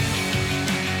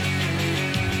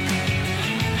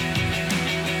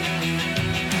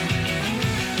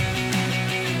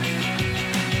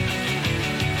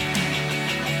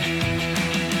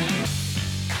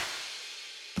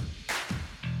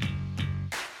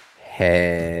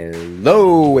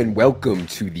Hello and welcome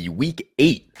to the Week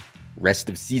 8 Rest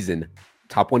of Season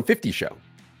Top 150 show.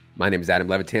 My name is Adam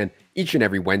Levitan. Each and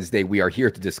every Wednesday, we are here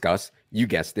to discuss, you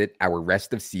guessed it, our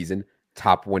Rest of Season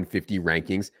Top 150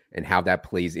 rankings and how that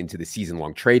plays into the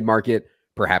season-long trade market,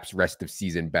 perhaps Rest of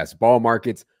Season best ball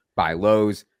markets, buy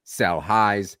lows, sell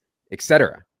highs,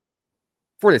 etc.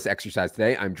 For this exercise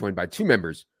today, I'm joined by two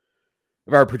members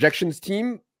of our projections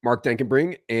team, Mark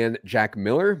Denkenbring and Jack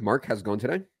Miller. Mark, how's it going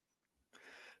today?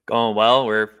 Going well.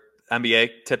 We're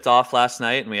NBA tipped off last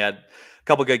night, and we had a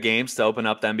couple good games to open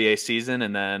up the NBA season.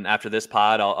 And then after this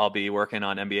pod, I'll be working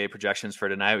on NBA projections for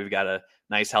tonight. We've got a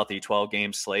nice, healthy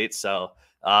 12-game slate. So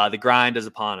the grind is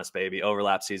upon us, baby.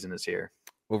 Overlap season is here.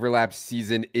 Overlap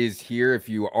season is here. If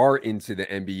you are into the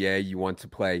NBA, you want to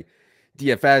play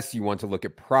DFS, you want to look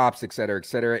at props, et cetera,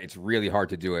 it's really hard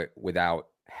to do it without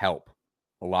help.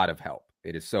 A lot of help.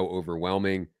 It is so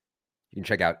overwhelming. You can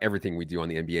check out everything we do on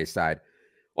the NBA side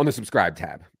on the subscribe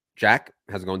tab. Jack,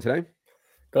 how's it going today?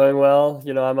 Going well.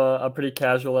 You know, I'm a pretty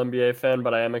casual NBA fan,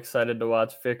 but I am excited to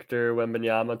watch Victor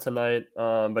Wembanyama tonight.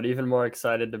 But even more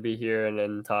excited to be here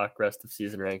and talk rest of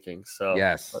season rankings. So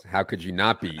yes, how could you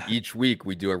not be? Each week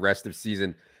we do a rest of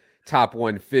season top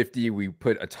 150. We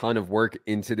put a ton of work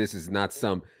into this. It's not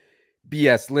some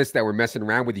BS list that we're messing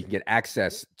around with. You can get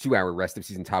access to our rest of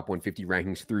season top 150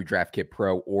 rankings through DraftKit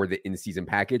Pro or the in-season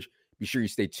package. Be sure you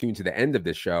stay tuned to the end of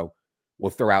this show. We'll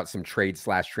throw out some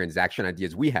trade/transaction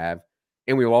ideas we have,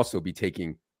 and we will also be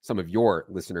taking some of your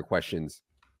listener questions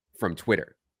from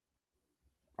Twitter.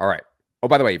 All right. Oh,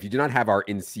 by the way, if you do not have our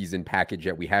in-season package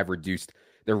yet, we have reduced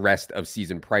the rest of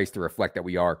season price to reflect that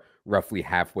we are roughly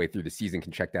halfway through the season. You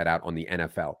can check that out on the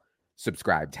NFL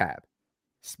subscribe tab.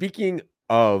 Speaking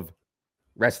of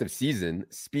rest of season,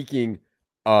 speaking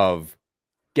of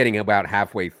getting about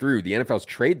halfway through, the NFL's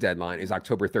trade deadline is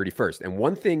October 31st. And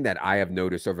one thing that I have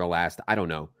noticed over the last,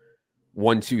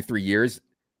 1, 2, 3 years,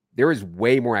 there is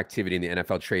way more activity in the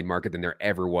NFL trade market than there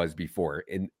ever was before.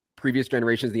 In previous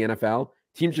generations of the NFL,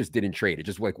 teams just didn't trade. It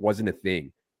just wasn't a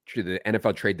thing. The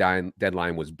NFL trade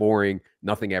deadline was boring.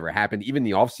 Nothing ever happened. Even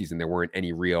the offseason, there weren't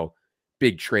any real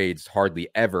big trades, hardly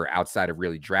ever, outside of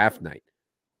really draft night.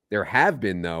 There have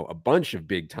been, though, a bunch of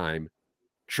big-time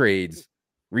trades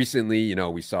recently.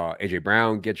 We saw A.J.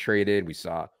 Brown get traded. We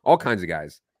saw all kinds of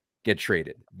guys get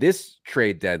traded. This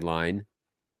trade deadline,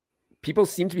 people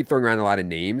seem to be throwing around a lot of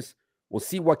names. We'll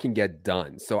see what can get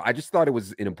done. So I just thought it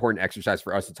was an important exercise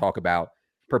for us to talk about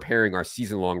preparing our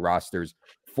season-long rosters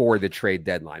for the trade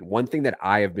deadline. One thing that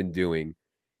I have been doing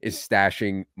is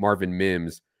stashing Marvin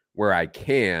Mims where I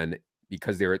can,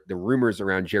 because the rumors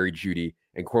around Jerry Jeudy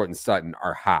and Courtland Sutton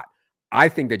are hot. I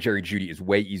think that Jerry Jeudy is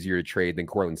way easier to trade than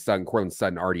Courtland Sutton. Courtland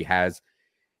Sutton already has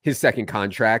his second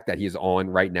contract that he is on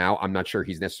right now. I'm not sure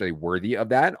he's necessarily worthy of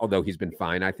that, although he's been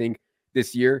fine, I think,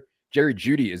 this year. Jerry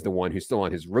Jeudy is the one who's still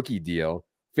on his rookie deal,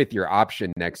 fifth-year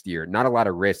option next year. Not a lot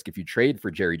of risk if you trade for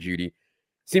Jerry Jeudy.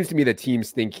 Seems to me that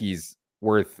teams think he's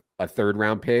worth a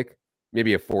third-round pick,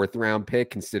 maybe a fourth-round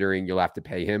pick, considering you'll have to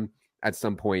pay him at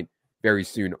some point very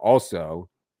soon also.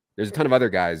 There's a ton of other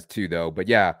guys too, though. But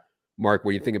yeah, Mark,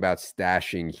 what do you think about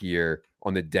stashing here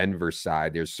on the Denver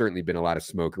side? There's certainly been a lot of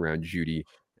smoke around Jeudy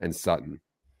and Sutton.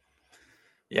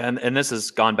 Yeah, and this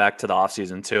has gone back to the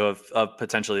offseason too of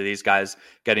potentially these guys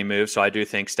getting moved. So I do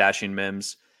think stashing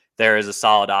Mims there is a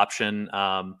solid option.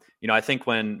 I think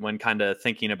when kind of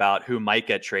thinking about who might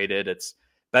get traded, it's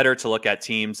better to look at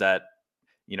teams that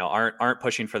aren't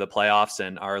pushing for the playoffs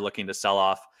and are looking to sell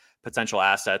off potential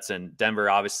assets. And Denver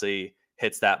obviously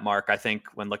hits that mark. I think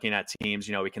when looking at teams,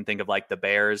 we can think of like the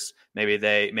Bears. Maybe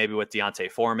with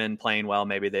D'Onta Foreman playing well,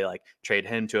 maybe they like trade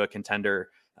him to a contender.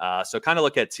 So kind of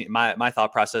look at my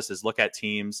thought process is look at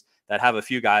teams that have a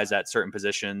few guys at certain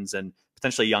positions and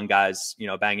potentially young guys,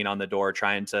 banging on the door,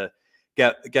 trying to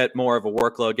get more of a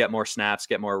workload, get more snaps,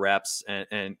 get more reps,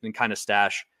 and kind of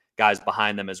stash guys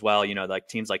behind them as well. Like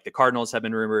teams like the Cardinals have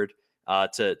been rumored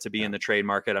to be in the trade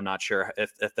market. I'm not sure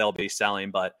if they'll be selling,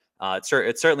 but it's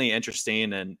certainly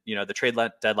interesting. And, the trade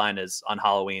deadline is on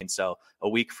Halloween. So a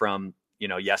week from,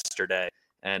 yesterday.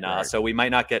 And right. So we might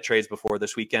not get trades before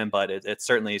this weekend, but it's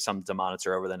certainly something to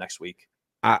monitor over the next week.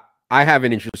 I have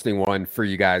an interesting one for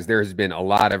you guys. There has been a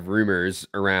lot of rumors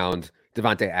around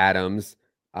Davante Adams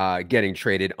getting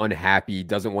traded, unhappy,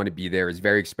 doesn't want to be there, is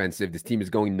very expensive. This team is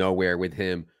going nowhere with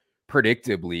him.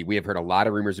 Predictably, we have heard a lot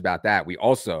of rumors about that. We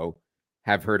also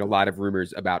have heard a lot of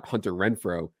rumors about Hunter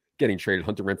Renfrow getting traded.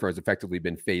 Hunter Renfrow has effectively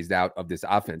been phased out of this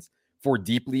offense. For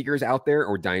deep leaguers out there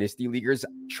or dynasty leaguers,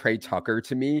 Trey Tucker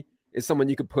to me is someone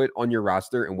you could put on your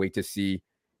roster and wait to see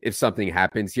if something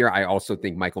happens here. I also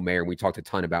think Michael Mayer, and we talked a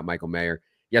ton about Michael Mayer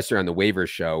yesterday on the waivers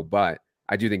show, but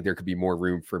I do think there could be more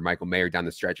room for Michael Mayer down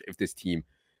the stretch if this team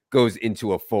goes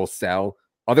into a full sell.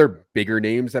 Other bigger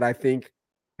names that I think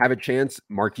have a chance,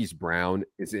 Marquise Brown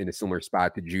is in a similar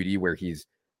spot to Jeudy, where he's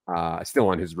still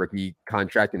on his rookie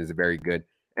contract and is a very good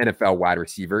NFL wide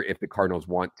receiver. If the Cardinals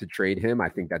want to trade him, I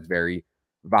think that's very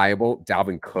viable.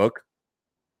 Dalvin Cook,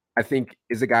 I think,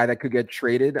 is a guy that could get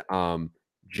traded.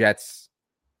 Jets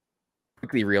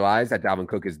quickly realize that Dalvin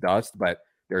Cook is dust, but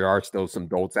there are still some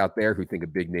dolts out there who think a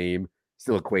big name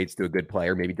still equates to a good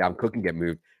player. Maybe Dalvin Cook can get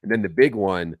moved. And then the big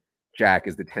one, Jack,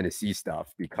 is the Tennessee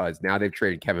stuff, because now they've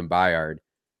traded Kevin Byard.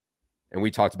 And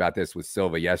we talked about this with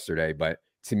Silva yesterday, but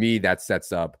to me, that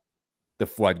sets up the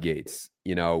floodgates.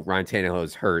 You know, Ryan Tannehill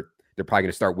is hurt. They're probably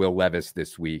going to start Will Levis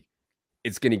this week.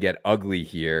 It's going to get ugly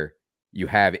here. You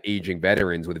have aging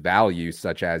veterans with value,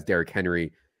 such as Derrick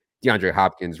Henry, DeAndre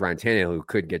Hopkins, Ryan Tannehill, who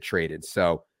could get traded.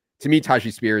 So to me,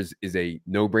 Tyjae Spears is a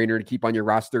no-brainer to keep on your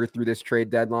roster through this trade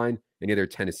deadline. Any other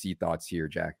Tennessee thoughts here,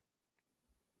 Jack?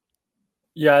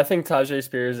 Yeah, I think Tyjae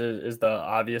Spears is the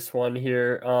obvious one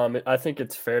here. I think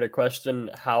it's fair to question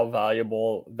how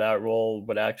valuable that role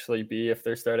would actually be if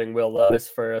they're starting Will Levis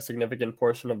for a significant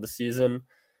portion of the season,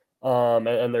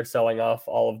 and they're selling off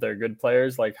all of their good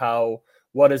players. Like,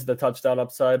 what is the touchdown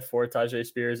upside for Tyjae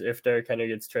Spears if Derrick Henry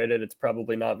gets traded? It's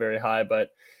probably not very high, but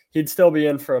he'd still be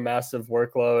in for a massive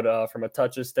workload from a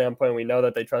touches standpoint. We know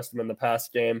that they trust him in the pass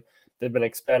game. They've been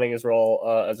expanding his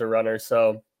role as a runner.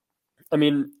 So, I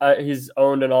mean, he's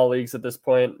owned in all leagues at this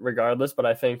point regardless, but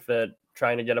I think that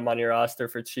trying to get him on your roster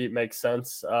for cheap makes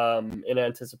sense in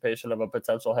anticipation of a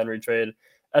potential Henry trade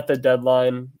at the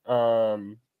deadline.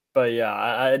 But yeah,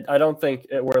 I don't think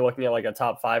we're looking at like a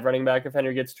top 5 running back if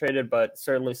Henry gets traded, but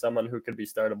certainly someone who could be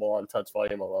startable on touch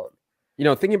volume alone. You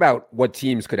know, thinking about what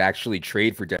teams could actually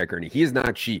trade for Derrick Henry, he is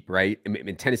not cheap, right? I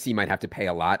mean, Tennessee might have to pay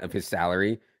a lot of his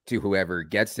salary to whoever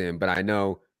gets him, but I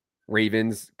know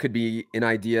Ravens could be an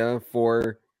idea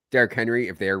for Derrick Henry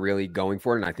if they are really going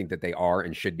for it, and I think that they are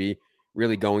and should be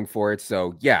really going for it.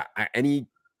 So yeah, any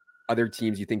other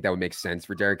teams you think that would make sense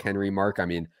for Derrick Henry, Mark? I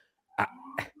mean,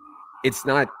 it's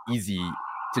not easy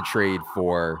to trade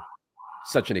for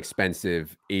such an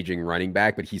expensive aging running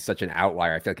back, but he's such an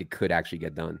outlier. I feel like it could actually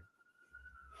get done.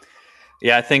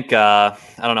 Yeah, I think, I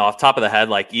don't know, off the top of the head,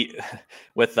 like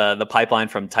with the pipeline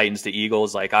from Titans to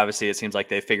Eagles, like obviously it seems like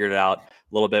they figured it out a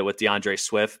little bit with DeAndre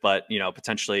Swift, but, you know,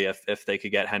 potentially if they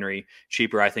could get Henry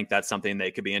cheaper, I think that's something they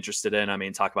could be interested in. I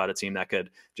mean, talk about a team that could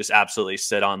just absolutely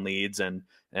sit on leads and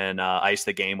ice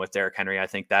the game with Derrick Henry. I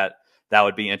think that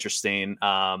would be interesting.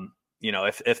 You know,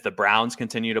 if the Browns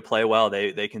continue to play well,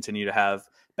 they continue to have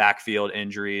backfield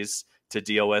injuries to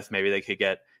deal with. Maybe they could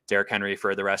get Derrick Henry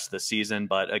for the rest of the season,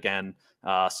 but again,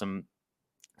 some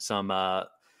not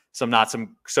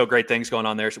some so great things going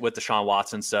on there with Deshaun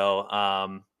Watson. So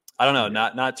I don't know,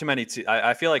 not too many.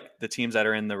 I feel like the teams that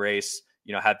are in the race,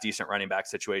 you know, have decent running back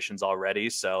situations already.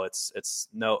 So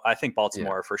I think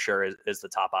Baltimore for sure is the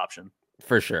top option.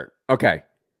 For sure. Okay.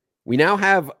 We now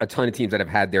have a ton of teams that have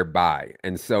had their bye.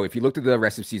 And so if you looked at the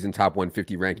rest of season top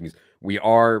 150 rankings, we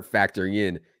are factoring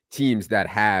in teams that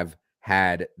have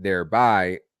had their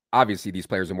bye. Obviously, these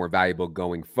players are more valuable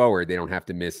going forward. They don't have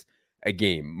to miss a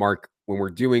game. Mark, when we're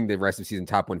doing the rest of season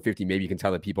top 150, maybe you can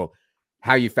tell the people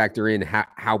how you factor in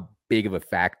how big of a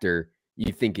factor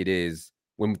you think it is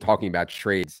when talking about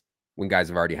trades when guys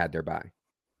have already had their bye.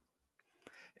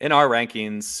 In our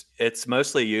rankings, it's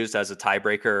mostly used as a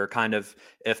tiebreaker, or kind of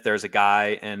if there's a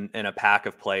guy in a pack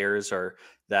of players or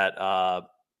that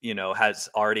you know, has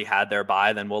already had their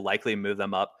bye, then we'll likely move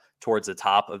them up towards the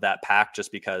top of that pack,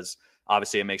 just because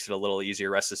obviously it makes it a little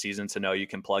easier rest of the season to know you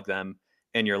can plug them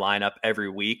in your lineup every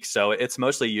week. So it's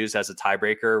mostly used as a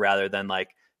tiebreaker rather than like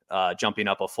jumping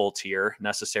up a full tier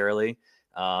necessarily.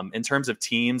 In terms of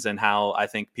teams and how I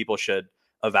think people should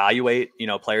evaluate, you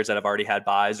know, players that have already had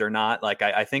buys or not. Like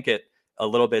I think it a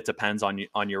little bit depends on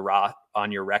your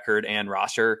record and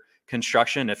roster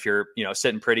construction. If you're, you know,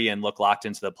 sitting pretty and look locked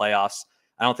into the playoffs,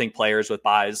 I don't think players with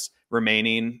buys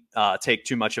remaining take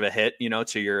too much of a hit, you know,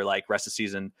 to your like rest of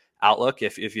season outlook.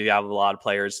 If you have a lot of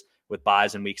players with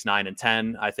buys in weeks 9 and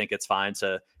 10, I think it's fine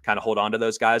to kind of hold on to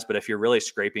those guys. But if you're really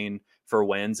scraping for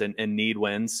wins and need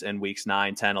wins in weeks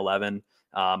 9, 10, 11,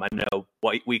 I know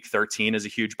week 13 is a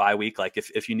huge bye week. Like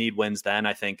if you need wins, then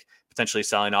I think potentially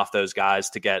selling off those guys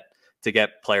to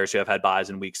get players who have had buys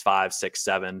in weeks 5, 6,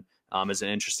 7 is an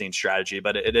interesting strategy,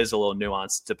 but it is a little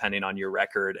nuanced depending on your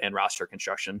record and roster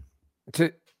construction.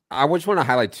 I just want to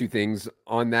highlight two things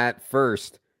on that.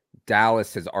 First,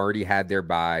 Dallas has already had their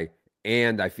bye,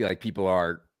 and I feel like people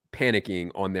are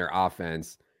panicking on their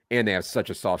offense, and they have such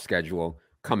a soft schedule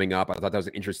coming up. I thought that was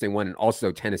an interesting one. And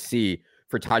also Tennessee,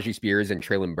 for Tyjae Spears and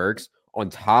Treylon Burks, on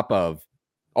top of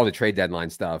all the trade deadline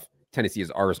stuff, Tennessee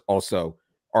has also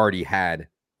already had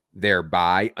their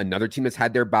bye. Another team that's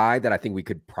had their bye that I think we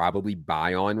could probably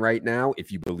buy on right now,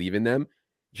 if you believe in them,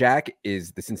 Jack,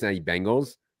 is the Cincinnati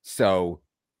Bengals. So,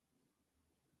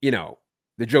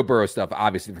 the Joe Burrow stuff,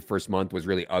 obviously the first month was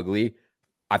really ugly.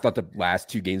 I thought the last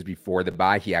 2 games before the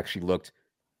bye, he actually looked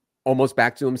almost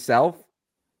back to himself.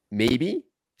 Maybe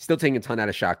still taking a ton out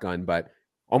of shotgun, but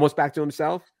almost back to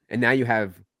himself. And now you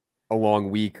have a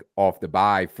long week off the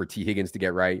bye for T. Higgins to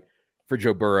get right, for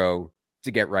Joe Burrow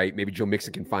to get right. Maybe Joe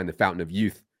Mixon can find the fountain of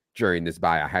youth during this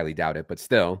bye. I highly doubt it, but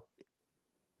still,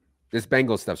 this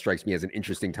Bengals stuff strikes me as an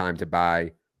interesting time to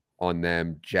buy on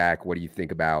them. Jack, what do you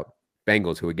think about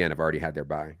Bengals, who again have already had their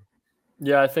bye?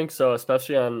 Yeah, I think so,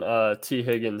 especially on T.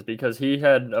 Higgins, because he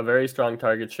had a very strong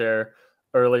target share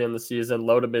early in the season,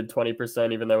 low to mid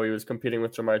 20%, even though he was competing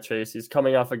with Jamar Chase. He's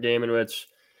coming off a game in which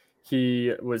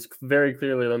he was very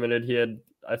clearly limited. He had,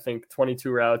 I think,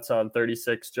 22 routes on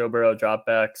 36 Joe Burrow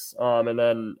dropbacks. And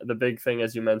then the big thing,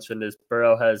 as you mentioned, is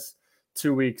Burrow has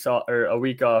 2 weeks off, or a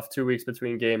week off, 2 weeks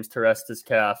between games to rest his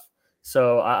calf.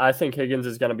 So I think Higgins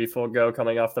is going to be full go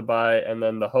coming off the bye. And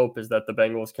then the hope is that the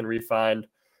Bengals can refine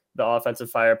the offensive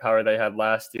firepower they had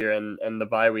last year. And the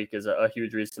bye week is a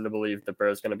huge reason to believe that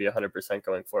Burrow is going to be 100%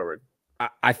 going forward.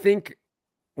 I think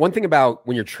one thing about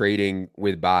when you're trading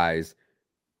with buys,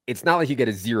 it's not like you get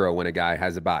a 0 when a guy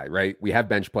has a bye, right? We have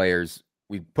bench players.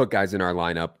 We put guys in our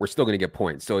lineup. We're still going to get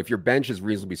points. So if your bench is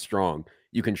reasonably strong,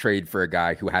 you can trade for a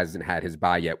guy who hasn't had his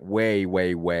bye yet way,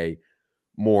 way, way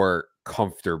more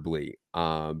comfortably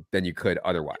than you could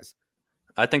otherwise.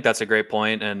 I think that's a great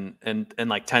point. And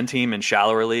like 10-team and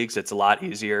shallower leagues, it's a lot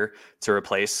easier to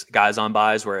replace guys on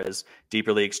buys, whereas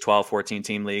deeper leagues, 12,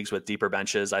 14-team leagues with deeper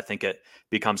benches, I think it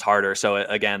becomes harder. So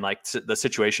again, like the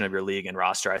situation of your league and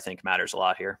roster, I think matters a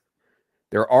lot here.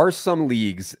 There are some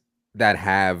leagues that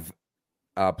have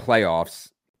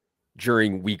playoffs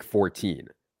during week 14.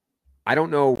 I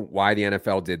don't know why the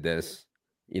NFL did this,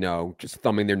 just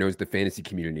thumbing their nose at the fantasy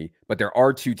community, but there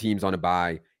are 2 teams on a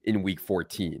bye in week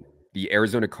 14. The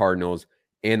Arizona Cardinals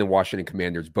and the Washington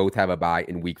Commanders both have a bye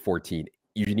in week 14.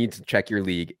 You need to check your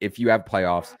league. If you have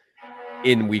playoffs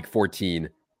in week 14,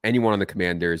 anyone on the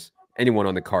Commanders, anyone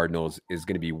on the Cardinals is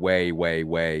going to be way, way,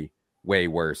 way, way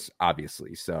worse,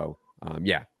 obviously. So,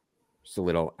 just a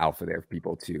little alpha there for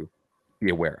people to be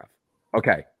aware of.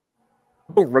 Okay.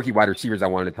 Rookie wide receivers I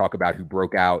wanted to talk about who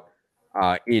broke out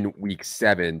in week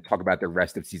 7, talk about their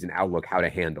rest of season outlook, how to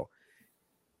handle.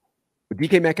 With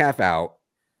DK Metcalf out,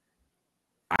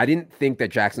 I didn't think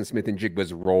that Jackson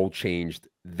Smith-Njigba's role changed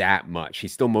that much. He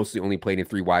still mostly only played in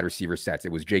 3 wide receiver sets.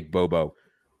 It was Jake Bobo,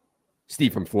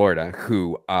 Steve from Florida,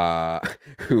 who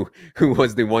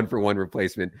was the 1-for-1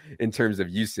 replacement in terms of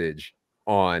usage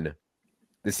on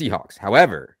the Seahawks.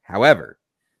 However,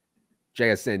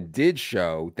 JSN did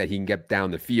show that he can get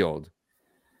down the field,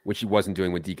 which he wasn't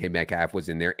doing when DK Metcalf was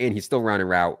in there, and he's still running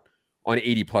route on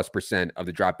 80+% of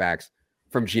the dropbacks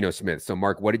from Geno Smith. So,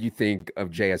 Mark, what did you think of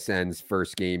JSN's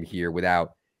first game here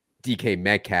without DK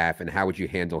Metcalf, and how would you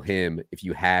handle him if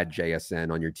you had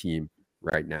JSN on your team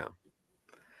right now?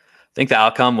 I think the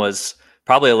outcome was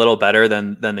probably a little better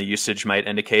than the usage might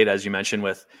indicate, as you mentioned,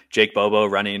 with Jake Bobo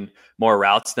running more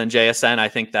routes than JSN. I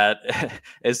think that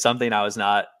is something I was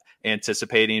not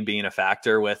anticipating being a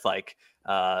factor with, like,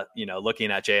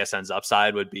 looking at JSN's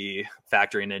upside would be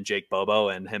factoring in Jake Bobo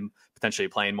and him potentially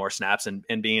playing more snaps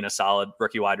and being a solid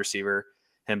rookie wide receiver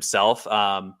himself.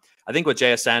 I think with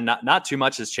JSN, not too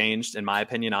much has changed, in my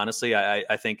opinion, honestly.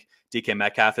 I think DK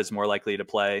Metcalf is more likely to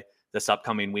play this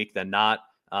upcoming week than not.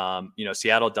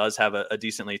 Seattle does have a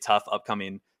decently tough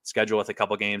upcoming schedule with a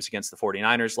couple games against the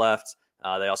 49ers left.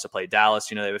 They also play Dallas.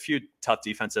 They have a few tough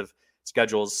defensive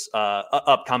schedules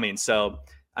upcoming. So,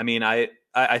 I mean, I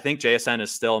think JSN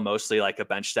is still mostly like a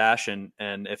bench stash, and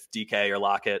if DK or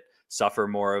Lockett suffer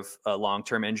more of a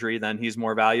long-term injury, then he's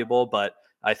more valuable. But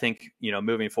I think,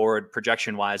 moving forward,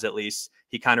 projection-wise at least,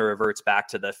 he kind of reverts back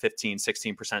to the 15,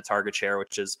 16% target share,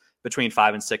 which is between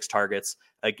 5 and 6 targets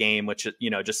a game, which,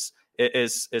 just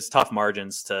is tough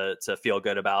margins to feel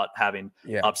good about having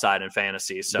upside in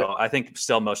fantasy. So I think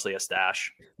still mostly a stash.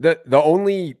 The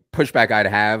only pushback I'd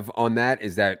have on that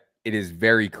is that it is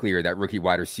very clear that rookie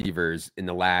wide receivers in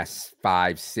the last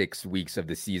 5-6 weeks of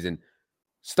the season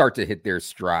start to hit their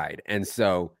stride. And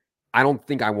so I don't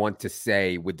think I want to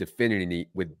say with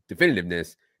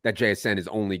definitiveness that JSN is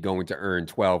only going to earn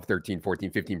 12, 13, 14,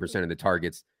 15% of the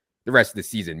targets the rest of the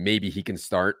season. Maybe he can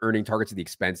start earning targets at the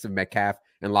expense of Metcalf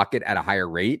and Lockett at a higher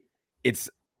rate. It's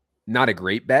not a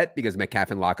great bet because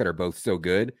Metcalf and Lockett are both so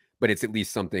good, but it's at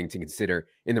least something to consider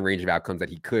in the range of outcomes that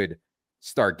he could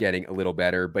start getting a little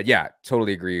better. But yeah,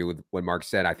 totally agree with what Mark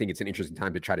said. I think it's an interesting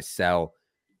time to try to sell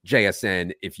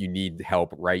JSN. If you need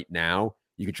help right now,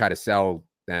 you could try to sell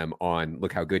them on,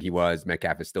 look how good he was.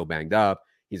 Metcalf is still banged up.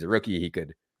 He's a rookie. He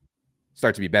could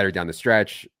start to be better down the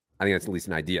stretch. I think that's at least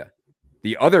an idea.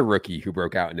 The other rookie who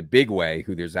broke out in a big way,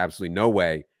 who there's absolutely no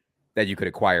way that you could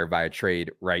acquire via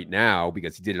trade right now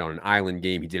because he did it on an island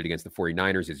game, he did it against the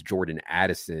 49ers, is Jordan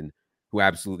Addison, who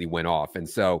absolutely went off. And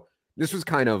so this was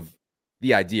kind of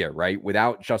the idea, right?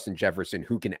 Without Justin Jefferson,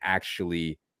 who can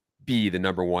actually be the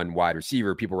number one wide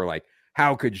receiver, people were like,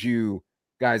 how could you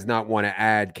guys not want to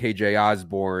add KJ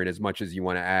Osborne as much as you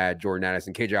want to add Jordan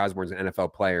Addison? KJ Osborne's an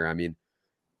NFL player. I mean,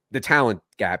 the talent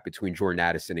gap between Jordan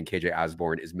Addison and KJ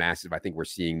Osborne is massive. I think we're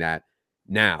seeing that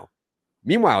now.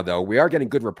 Meanwhile, though, we are getting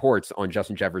good reports on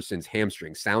Justin Jefferson's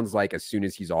hamstring. Sounds like as soon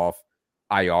as he's off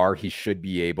IR, he should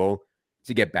be able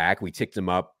to get back. We ticked him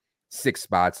up 6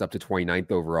 spots up to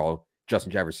 29th overall.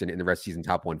 Justin Jefferson in the rest of season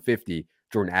top 150.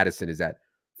 Jordan Addison is at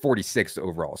 46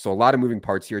 overall. So a lot of moving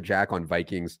parts here, Jack, on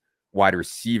Vikings wide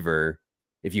receiver.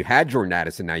 If you had Jordan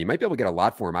Addison now, you might be able to get a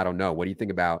lot for him. I don't know. What do you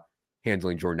think about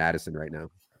handling Jordan Addison right now?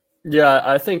 Yeah,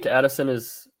 I think Addison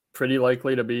is pretty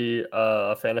likely to be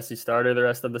a fantasy starter the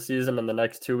rest of the season. In the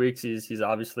next 2 weeks, he's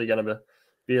obviously going to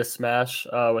be a smash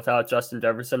without Justin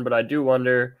Jefferson. But I do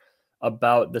wonder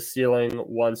about the ceiling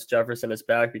once Jefferson is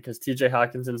back, because TJ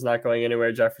Hawkinson's not going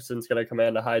anywhere. Jefferson's going to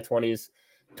command a high 20s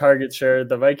target share.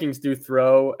 The Vikings do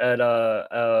throw at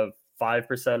a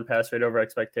 5% pass rate over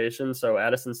expectation, so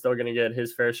Addison's still going to get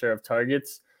his fair share of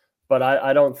targets. But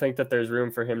I don't think that there's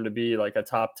room for him to be like a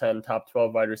top 10, top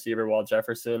 12 wide receiver while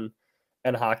Jefferson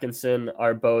and Hawkinson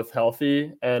are both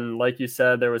healthy. And like you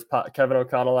said, there was Kevin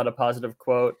O'Connell had a positive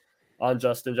quote on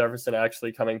Justin Jefferson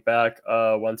actually coming back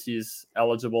once he's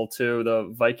eligible too.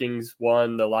 The Vikings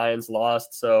won, the Lions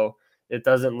lost, so it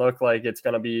doesn't look like it's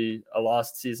going to be a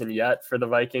lost season yet for the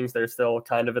Vikings. They're still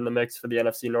kind of in the mix for the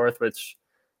NFC North, which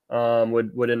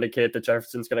would indicate that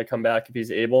Jefferson's going to come back if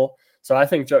he's able. So I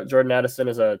think Jordan Addison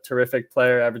is a terrific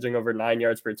player, averaging over 9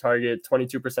 yards per target,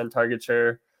 22% target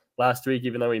share last week,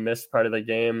 even though he missed part of the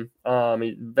game.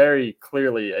 He very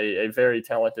clearly a very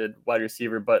talented wide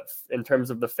receiver, but in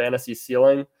terms of the fantasy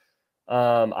ceiling,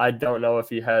 I don't know if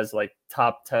he has like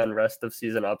top 10 rest of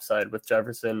season upside with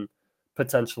Jefferson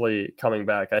potentially coming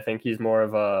back. I think he's more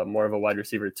of a wide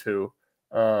receiver 2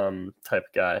 type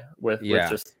guy with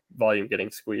just volume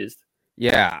getting squeezed.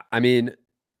 Yeah, I mean,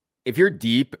 if you're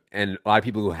deep, and a lot of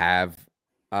people who have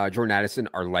Jordan Addison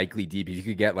are likely deep, if you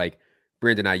could get like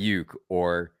Brandon Ayuk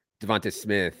or Devonta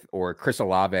Smith or Chris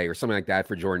Olave or something like that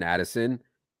for Jordan Addison,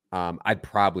 I'd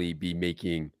probably be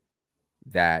making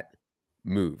that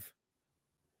move.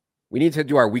 We need to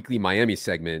do our weekly Miami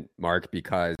segment, Mark,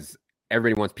 because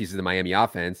everybody wants pieces of the Miami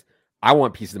offense. I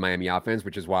want pieces of the Miami offense,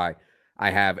 which is why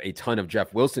I have a ton of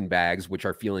Jeff Wilson bags, which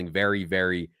are feeling very,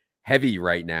 very heavy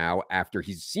right now after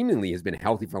he seemingly has been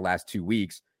healthy for the last 2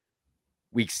 weeks.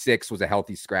 Week 6 was a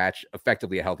healthy scratch,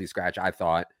 effectively a healthy scratch, I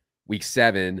thought. Week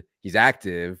 7, he's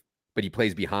active, but he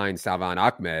plays behind Salvon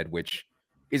Ahmed, which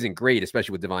isn't great,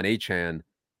 especially with Devon Achane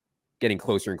getting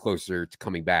closer and closer to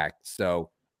coming back.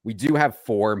 So we do have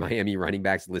 4 Miami running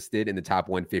backs listed in the top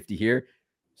 150 here.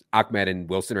 Ahmed and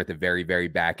Wilson are at the very, very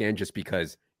back end, just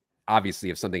because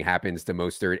obviously if something happens to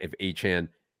Mostert, if Achane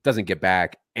doesn't get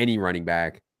back, any running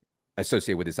back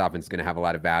associated with this offense is going to have a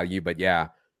lot of value. But yeah,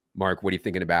 Mark, what are you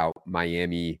thinking about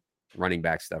Miami running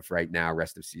back stuff right now,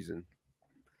 rest of season?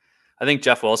 I think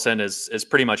Jeff Wilson is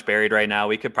pretty much buried right now.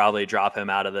 We could probably drop him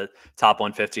out of the top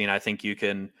 150, and I think you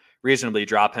can reasonably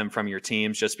drop him from your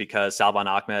teams just because Salvon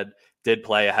Ahmed did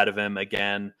play ahead of him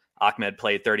again. Ahmed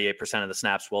played 38% of the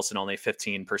snaps, Wilson only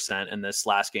 15% in this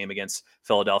last game against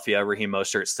Philadelphia. Raheem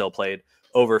Mostert still played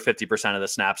over 50% of the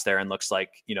snaps there and looks like,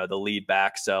 the lead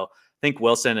back. So I think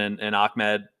Wilson and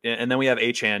Ahmed, and then we have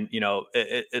Achane,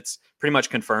 it's pretty much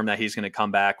confirmed that he's going to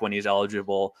come back when he's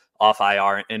eligible off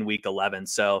IR in week 11.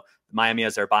 So Miami,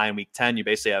 as they're buying week 10, you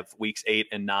basically have weeks 8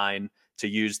 and 9 to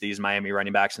use these Miami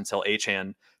running backs until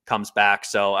Achane comes back.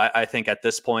 So I think at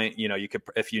this point, you could,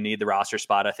 if you need the roster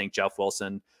spot, I think Jeff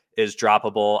Wilson is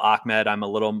droppable. Ahmed, I'm a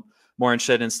little more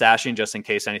interested in stashing just in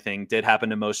case anything did happen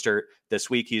to Mostert this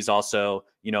week. He's also,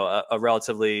 a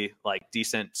relatively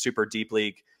decent, super deep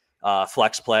league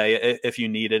flex play if you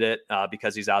needed it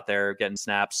because he's out there getting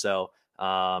snaps. So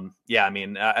and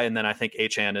then I think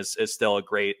Achane is still a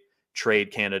great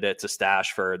trade candidate to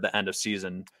stash for the end of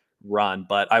season run.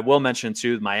 But I will mention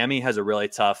too, Miami has a really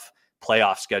tough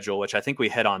playoff schedule, which I think we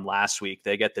hit on last week.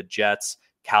 They get the Jets,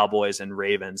 Cowboys, and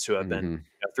Ravens, who have been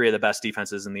 3 of the best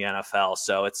defenses in the NFL.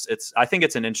 So I think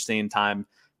it's an interesting time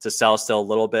sell still a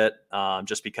little bit,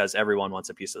 just because everyone wants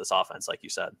a piece of this offense, like you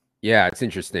said. Yeah, it's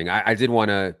interesting. I did want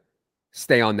to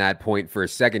stay on that point for a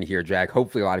second here, Jack.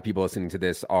 Hopefully a lot of people listening to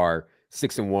this are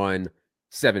 6-1,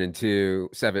 7-2,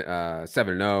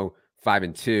 7-0,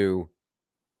 5-2.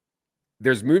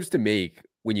 There's moves to make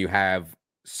when you have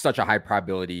such a high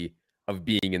probability of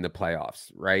being in the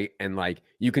playoffs, right? And like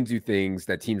you can do things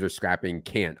that teams are scrapping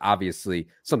can't. Obviously,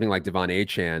 something like Devon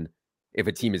Achane, if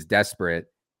a team is desperate,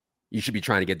 you should be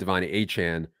trying to get Devon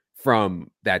Achane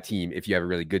from that team if you have a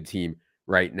really good team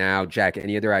right now. Jack,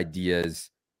 any other ideas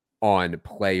on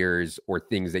players or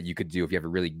things that you could do if you have a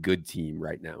really good team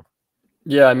right now?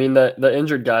 Yeah, I mean, the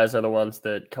injured guys are the ones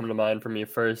that come to mind for me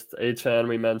first. Achane,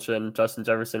 we mentioned. Justin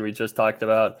Jefferson, we just talked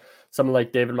about. Someone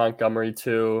like David Montgomery,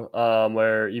 too,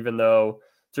 where even though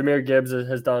Jahmyr Gibbs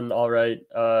has done all right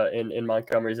in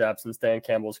Montgomery's absence, Dan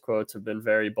Campbell's quotes have been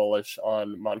very bullish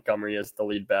on Montgomery as the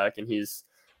lead back, and he's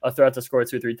a threat to score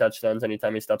 2-3 touchdowns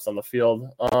anytime he steps on the field.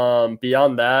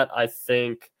 Beyond that, I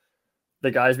think the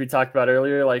guys we talked about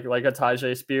earlier, like a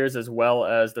Tyjae Spears, as well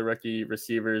as the rookie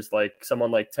receivers, like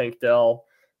someone like Tank Dell,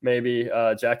 maybe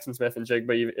Jackson Smith and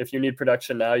Jigba. If you need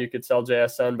production now, you could sell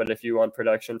JSN, but if you want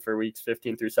production for weeks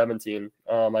 15 through 17,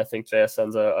 I think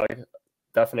JSN's a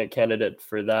definite candidate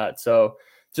for that. So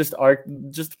just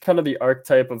kind of the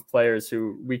archetype of players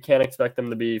who we can't expect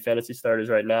them to be fantasy starters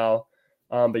right now,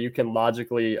 but you can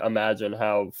logically imagine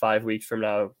how 5 weeks from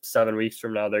now, 7 weeks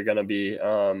from now, they're going to be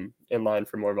in line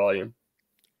for more volume.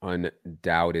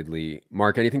 Undoubtedly.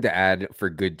 Mark, anything to add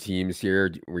for good teams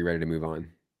here? Are we ready to move on?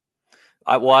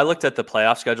 I looked at the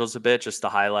playoff schedules a bit just to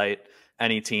highlight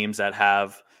any teams that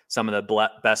have some of the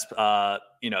best,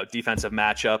 defensive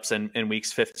matchups in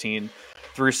weeks 15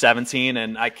 through 17.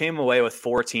 And I came away with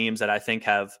 4 teams that I think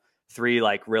have 3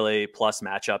 like really plus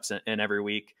matchups in every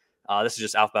week. This is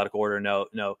just alphabetical order.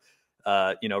 No,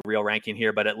 real ranking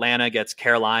here, but Atlanta gets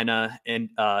Carolina,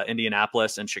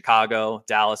 Indianapolis, and Chicago.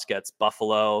 Dallas gets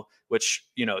Buffalo, which,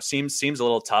 seems a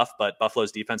little tough, but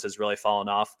Buffalo's defense has really fallen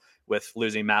off with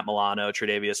losing Matt Milano,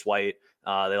 Tre'Davious White.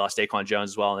 They lost Daquan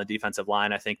Jones as well on the defensive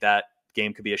line. I think that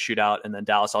game could be a shootout. And then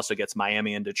Dallas also gets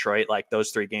Miami and Detroit. Like those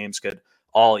 3 games could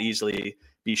all easily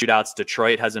be shootouts.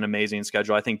 Detroit has an amazing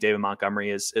schedule. I think David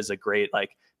Montgomery is a great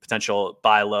potential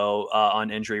buy low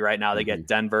on injury right now. They get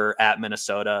Denver, at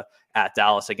Minnesota, at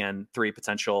Dallas. Again, 3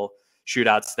 potential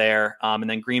shootouts there. And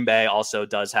then Green Bay also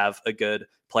does have a good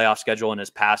playoff schedule and is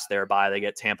past their bye. They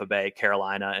get Tampa Bay,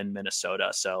 Carolina, and Minnesota.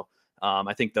 So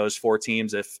I think those 4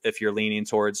 teams, if you're leaning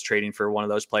towards trading for one of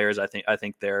those players, I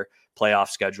think their playoff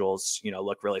schedules,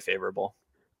 look really favorable.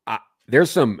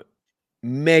 There's some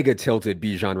mega tilted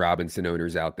Bijan Robinson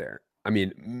owners out there. I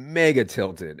mean, mega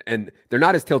tilted. And they're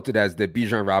not as tilted as the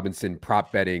Bijan Robinson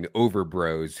prop betting over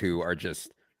bros who are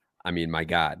just, my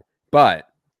God. But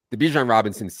the Bijan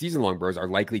Robinson season-long bros are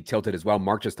likely tilted as well.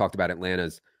 Mark just talked about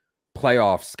Atlanta's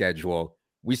playoff schedule.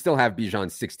 We still have Bijan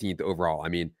 16th overall.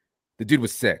 The dude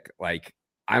was sick. I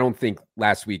don't think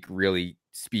last week really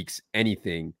speaks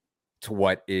anything to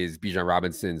what is Bijan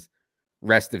Robinson's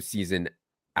rest of season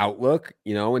outlook,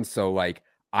 And so,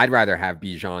 I'd rather have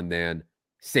Bijan than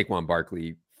Saquon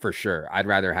Barkley for sure. I'd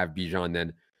rather have Bijan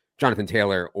than Jonathan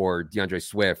Taylor or DeAndre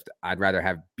Swift. I'd rather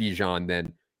have Bijan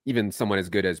than even someone as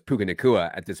good as Puka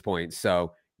Nacua at this point.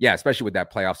 So, yeah, especially with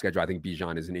that playoff schedule, I think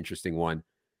Bijan is an interesting one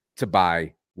to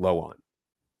buy low on.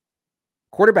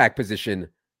 Quarterback position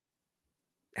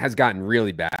has gotten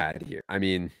really bad here.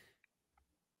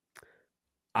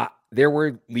 There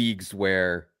were leagues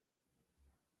where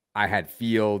I had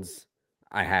Fields,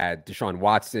 I had Deshaun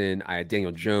Watson, I had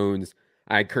Daniel Jones,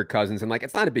 I had Kirk Cousins, and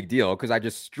it's not a big deal because I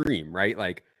just stream, right?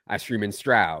 I stream in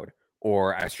Stroud,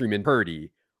 or I stream in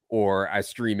Purdy, or I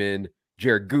stream in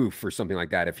Jared Goff or something like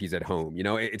that if he's at home.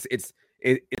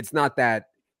 It's not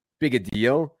that big a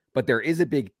deal, but there is a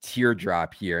big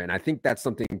teardrop here, and I think that's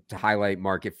something to highlight,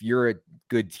 Mark. If you're a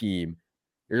good team,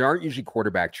 there aren't usually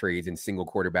quarterback trades in single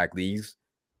quarterback leagues.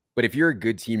 But if you're a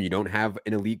good team, you don't have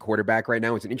an elite quarterback right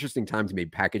now, it's an interesting time to maybe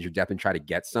package your depth and try to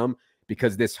get some,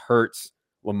 because this hurts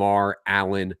Lamar,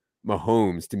 Allen,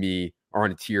 Mahomes, to me, are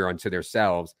on a tier unto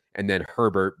themselves. And then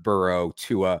Herbert, Burrow,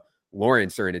 Tua,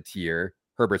 Lawrence are in a tier.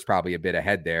 Herbert's probably a bit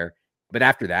ahead there. But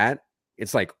after that,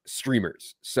 it's like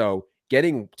streamers. So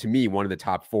getting, to me, one of the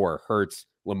top 4, Hurts,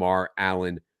 Lamar,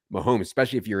 Allen, Mahomes,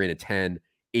 especially if you're in a 10,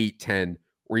 8, 10,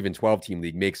 or even 12-team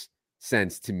league, makes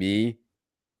sense to me.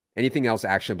 Anything else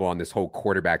actionable on this whole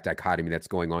quarterback dichotomy that's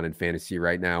going on in fantasy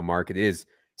right now, Mark? It is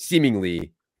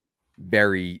seemingly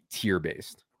very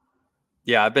tier-based.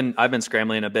 Yeah, I've been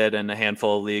scrambling a bit in a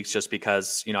handful of leagues just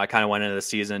because, I kind of went into the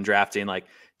season drafting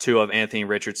 2 of Anthony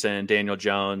Richardson, Daniel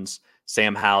Jones,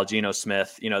 Sam Howell, Geno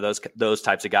Smith, those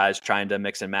types of guys trying to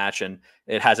mix and match, and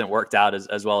it hasn't worked out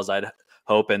as well as I'd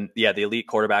hope. And yeah, the elite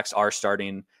quarterbacks are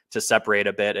starting to separate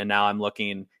a bit. And now I'm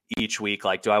looking each week,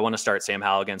 like, do I want to start Sam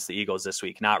Howell against the Eagles this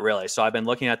week? Not really. So I've been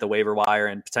looking at the waiver wire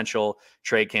and potential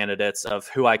trade candidates of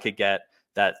who I could get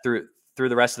that through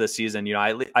the rest of the season.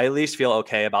 I at least feel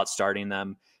okay about starting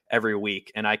them every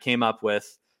week. And I came up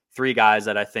with 3 guys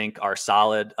that I think are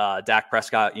solid. Dak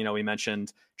Prescott, we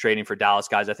mentioned trading for Dallas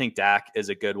guys. I think Dak is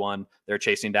a good one. They're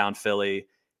chasing down Philly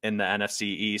in the NFC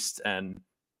East. And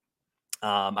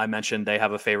I mentioned they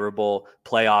have a favorable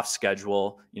playoff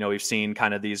schedule. We've seen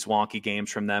kind of these wonky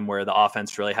games from them where the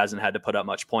offense really hasn't had to put up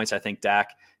much points. I think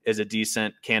Dak is a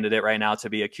decent candidate right now to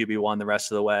be a QB1 the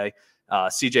rest of the way.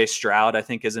 CJ Stroud, I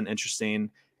think, is an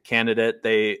interesting candidate.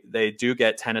 They do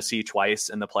get Tennessee twice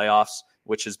in the playoffs,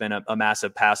 which has been a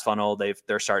massive pass funnel.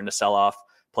 They're starting to sell off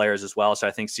players as well. So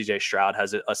I think CJ Stroud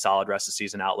has a solid rest of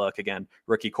season outlook. Again,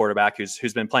 rookie quarterback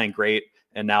who's been playing great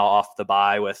and now off the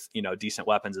bye with, decent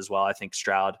weapons as well. I think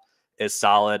Stroud is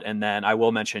solid. And then I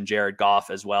will mention Jared Goff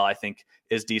as well. I think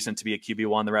is decent to be a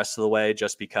QB1 the rest of the way,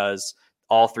 just because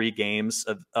all 3 games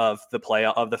of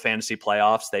the fantasy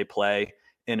playoffs, they play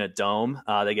in a dome.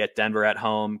 They get Denver at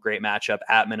home, great matchup,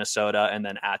 at Minnesota, and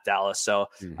then at Dallas. So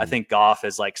I think Goff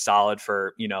is like solid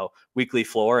for, weekly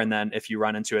floor. And then if you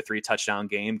run into a 3 touchdown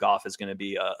game, Goff is going to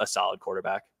be a solid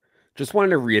quarterback. Just wanted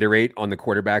to reiterate on the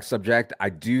quarterback subject. I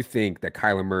do think that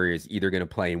Kyler Murray is either going to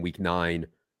play in week 9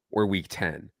 or week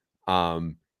 10.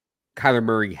 Kyler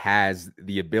Murray has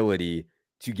the ability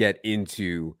to get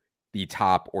into the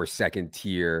top or second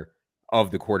tier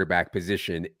of the quarterback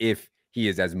position if he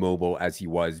is as mobile as he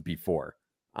was before.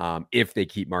 If they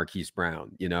keep Marquise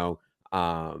Brown,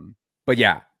 but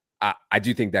yeah, I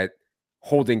do think that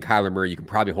holding Kyler Murray, you can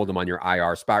probably hold him on your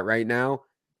IR spot right now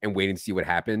and wait and see what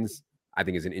happens. I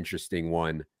think is an interesting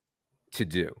one to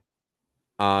do.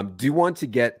 Do want to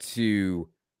get to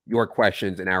your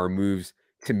questions and our moves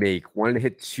to make. Wanted to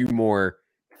hit 2 more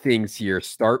things here.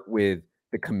 Start with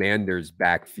the Commanders'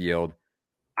 backfield.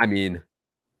 I mean,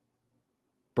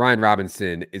 Brian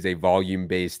Robinson is a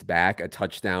volume-based back, a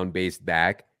touchdown-based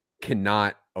back,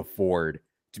 cannot afford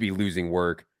to be losing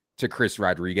work to Chris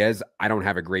Rodriguez. I don't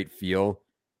have a great feel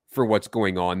for what's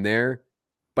going on there,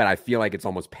 but I feel like it's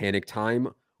almost panic time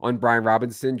on Brian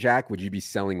Robinson. Jack, would you be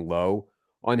selling low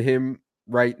on him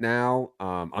right now?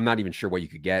 I'm not even sure what you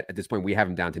could get. At this point, we have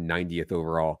him down to 90th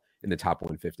overall in the top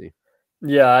 150.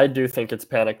 Yeah, I do think it's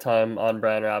panic time on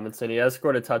Brian Robinson. He has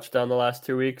scored a touchdown the last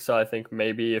 2 weeks, so I think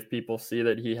maybe if people see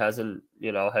that he hasn't,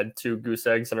 had 2 goose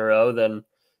eggs in a row, then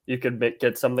you could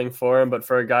get something for him. But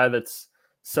for a guy that's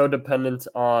so dependent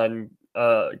on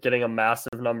getting a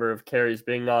massive number of carries,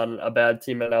 being on a bad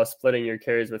team and now splitting your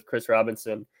carries with Chris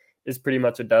Robinson is pretty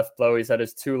much a death blow. He's had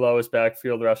his 2 lowest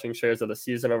backfield rushing shares of the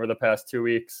season over the past 2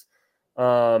 weeks.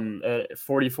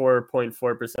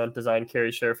 44.4% design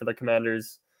carry share for the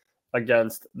Commanders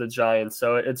against the Giants.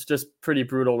 So it's just pretty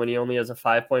brutal when he only has a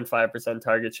 5.5%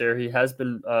 target share. He has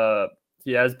been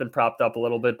propped up a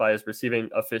little bit by his receiving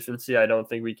efficiency. I don't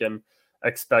think we can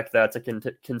expect that to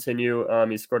continue.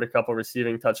 He scored a couple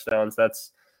receiving touchdowns.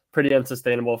 That's pretty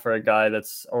unsustainable for a guy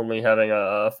that's only having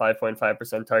a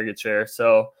 5.5% target share.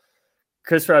 So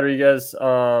Chris Rodriguez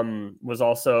was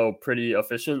also pretty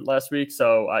efficient last week.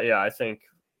 So I think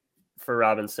for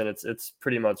Robinson, it's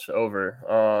pretty much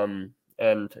over.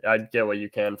 And I'd get what you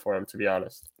can for him, to be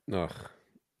honest. Ugh,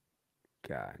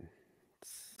 God.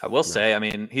 I will say, I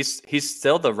mean, he's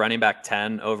still the running back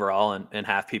 10 overall in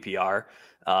half PPR.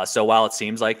 So while it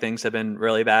seems like things have been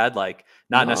really bad, like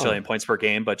not necessarily in points per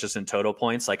game, but just in total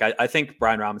points, like I think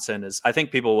Brian Robinson I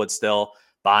think people would still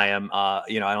buy him. I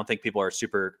don't think people are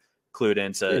super clued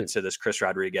into this Chris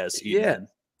Rodriguez. Yeah.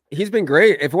 He's been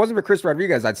great. If it wasn't for Chris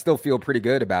Rodriguez, I'd still feel pretty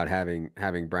good about having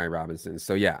Brian Robinson.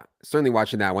 So yeah, certainly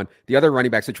watching that one. The other running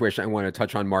back situation I want to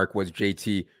touch on, Mark, was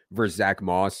JT versus Zach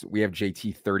Moss. We have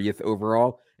JT 30th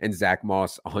overall and Zach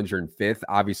Moss 105th.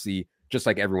 Obviously, just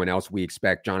like everyone else, we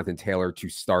expect Jonathan Taylor to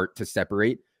start to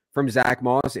separate from Zach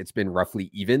Moss. It's been roughly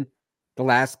even the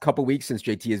last couple weeks since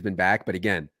JT has been back. But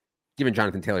again, given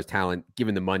Jonathan Taylor's talent,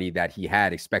 given the money that he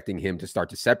had, expecting him to start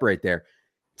to separate there.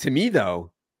 To me,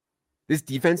 though, this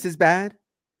defense is bad,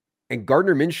 and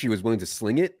Gardner Minshew is willing to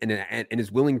sling it and is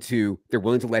willing to, they're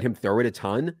willing to let him throw it a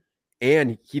ton,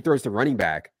 and he throws the running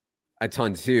back a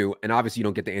ton too. And obviously you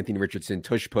don't get the Anthony Richardson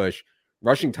tush push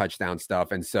rushing touchdown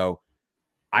stuff. And so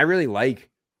I really like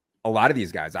a lot of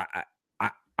these guys.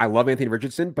 I love Anthony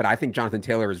Richardson, but I think Jonathan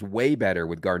Taylor is way better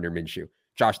with Gardner Minshew.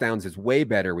 Josh Downs is way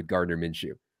better with Gardner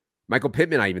Minshew. Michael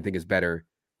Pittman, I even think, is better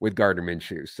with Gardner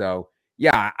Minshew. So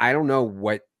yeah, I don't know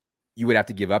what you would have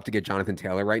to give up to get Jonathan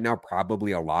Taylor right now?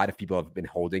 Probably a lot if people have been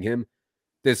holding him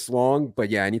this long. But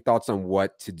yeah, any thoughts on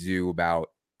what to do about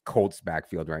Colts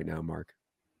backfield right now, Mark?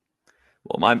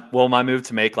 My move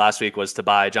to make last week was to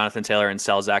buy Jonathan Taylor and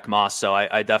sell Zach Moss. So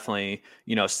I definitely,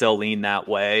 still lean that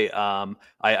way.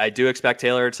 I do expect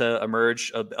Taylor to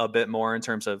emerge a bit more in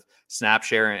terms of snap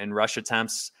share and rush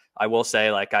attempts. I will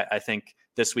say, like, I think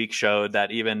this week showed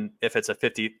that even if it's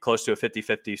close to a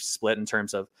 50-50 split in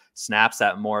terms of snaps,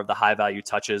 that more of the high value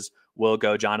touches will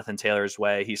go Jonathan Taylor's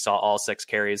way. He saw all 6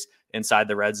 carries inside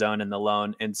the red zone and the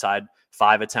lone inside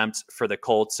 5 attempts for the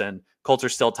Colts, and Colts are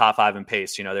still top 5 in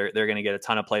pace. They're going to get a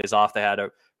ton of plays off. They had a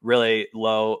really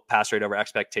low pass rate over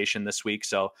expectation this week.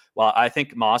 So while I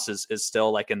think Moss is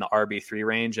still like in the RB3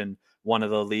 range and one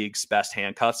of the league's best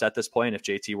handcuffs at this point, if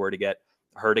JT were to get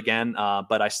hurt again,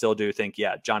 but I still do think,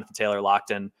 Jonathan Taylor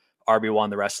locked in RB1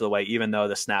 the rest of the way, even though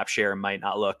the snap share might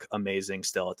not look amazing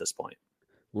still at this point.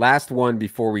 Last one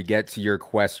before we get to your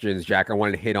questions, Jack. I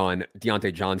wanted to hit on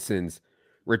Diontae Johnson's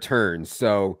return.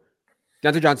 So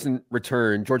Diontae Johnson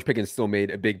returned. George Pickens still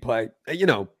made a big play.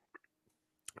 It's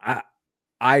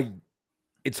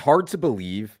hard to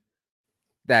believe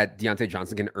that Diontae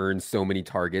Johnson can earn so many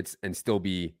targets and still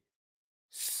be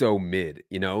so mid,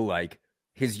 like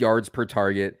his yards per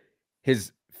target,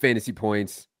 his fantasy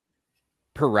points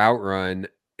per route run.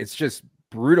 It's just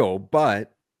brutal,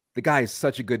 but the guy is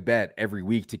such a good bet every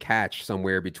week to catch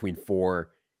somewhere between 4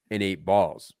 and 8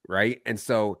 balls, right? And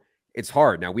so it's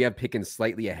hard. Now we have Pickens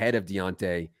slightly ahead of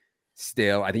Diontae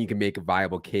still. I think you can make a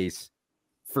viable case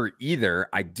for either.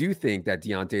 I do think that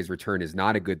Deontay's return is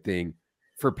not a good thing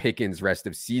for Pickens rest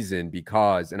of season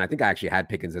because, and I think I actually had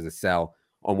Pickens as a sell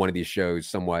on one of these shows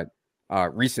somewhat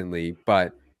recently,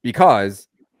 but because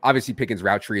obviously Pickens'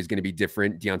 route tree is going to be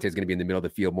different. Deontay is going to be in the middle of the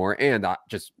field more, and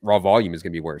just raw volume is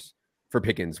going to be worse for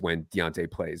Pickens when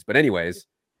Diontae plays. But anyways,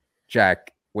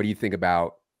 Jack, what do you think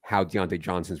about how Diontae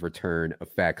Johnson's return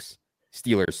affects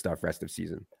Steelers stuff rest of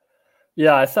season?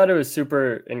 Yeah, I thought it was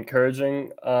super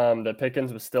encouraging that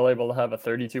Pickens was still able to have a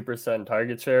 32%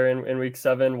 target share in week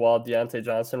 7 while Diontae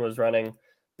Johnson was running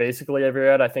basically every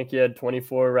route. I think he had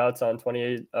 24 routes on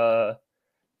 28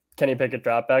 Kenny Pickett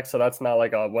dropbacks. So that's not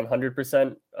like a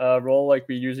 100% role like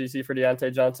we usually see for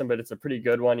Diontae Johnson, but it's a pretty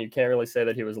good one. You can't really say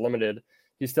that he was limited.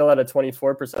 He still had a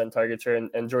 24% target share,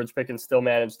 and George Pickens still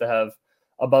managed to have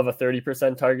above a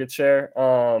 30% target share.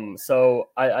 So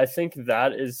I think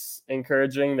that is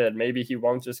encouraging that maybe he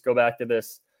won't just go back to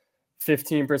this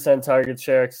 15% target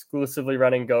share, exclusively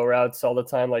running go routes all the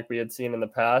time like we had seen in the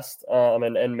past.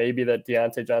 And maybe that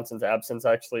Diontae Johnson's absence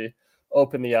actually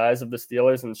opened the eyes of the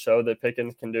Steelers and showed that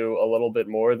Pickens can do a little bit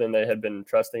more than they had been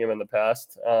trusting him in the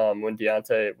past when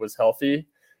Diontae was healthy.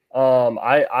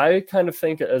 I kind of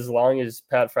think as long as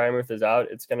Pat Freiermuth is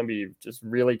out, it's going to be just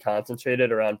really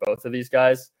concentrated around both of these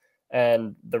guys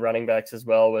and the running backs as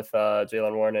well with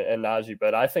Jaylen Warren and Najee.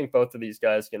 But I think both of these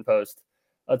guys can post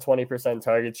a 20%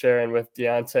 target share. And with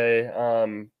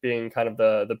Diontae being kind of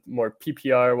the more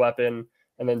PPR weapon,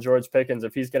 and then George Pickens,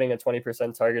 if he's getting a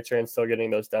 20% target share and still getting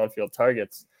those downfield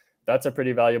targets, that's a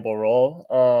pretty valuable role.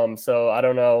 So I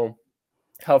don't know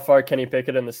how far Kenny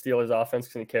Pickett and the Steelers offense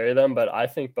can carry them, but I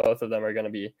think both of them are going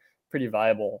to be pretty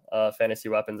viable fantasy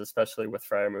weapons, especially with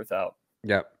Freiermuth out.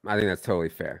 Yep, I think that's totally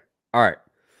fair. All right,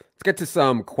 let's get to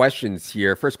some questions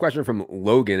here. First question from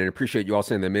Logan, and I appreciate you all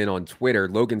sending them in on Twitter.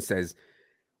 Logan says,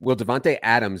 will Davante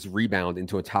Adams rebound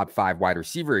into a top 5 wide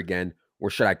receiver again, or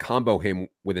should I combo him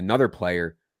with another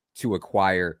player to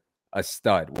acquire a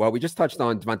stud? Well, we just touched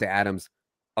on Davante Adams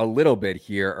a little bit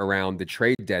here around the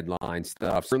trade deadline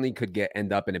stuff. Certainly could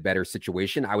end up in a better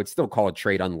situation. I would still call a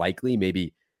trade unlikely,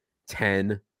 maybe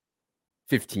 10,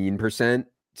 15%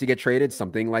 to get traded,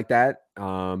 something like that.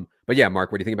 But yeah,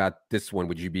 Mark, what do you think about this one?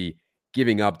 Would you be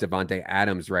giving up Davante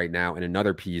Adams right now and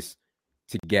another piece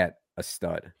to get a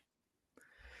stud?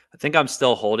 I think I'm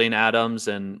still holding Adams.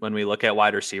 And when we look at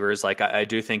wide receivers, like I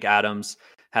do think Adams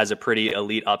has a pretty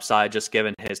elite upside just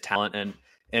given his talent and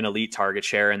an elite target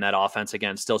share in that offense.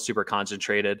 Again, still super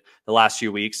concentrated. The last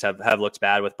few weeks have looked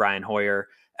bad with Brian Hoyer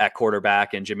at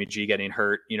quarterback and Jimmy G getting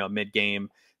hurt, mid-game,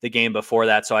 the game before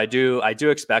that. So I do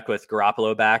expect with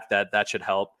Garoppolo back that should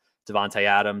help Davante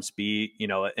Adams be,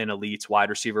 an elite wide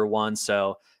receiver 1.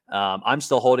 So I'm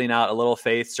still holding out a little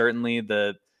faith. Certainly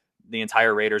the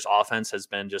entire Raiders offense has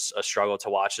been just a struggle to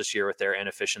watch this year with their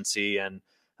inefficiency. And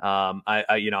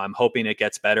I'm hoping it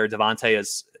gets better.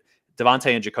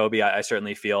 Devontae and Jacoby, I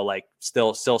certainly feel like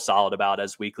still solid about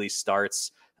as weekly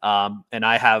starts. And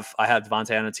I have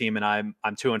Devontae on the team, and I'm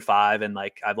 2-5, and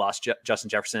like I've lost Justin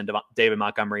Jefferson, David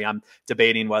Montgomery. I'm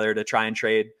debating whether to try and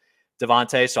trade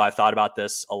Devontae. So I've thought about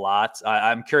this a lot.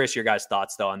 I'm curious your guys'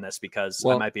 thoughts though on this, because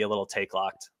I might be a little take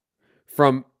locked.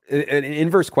 From an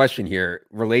inverse question here,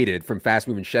 related from Fast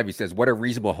Moving Chevy says, what are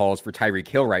reasonable hauls for Tyreek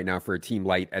Hill right now for a team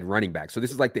light at running back? So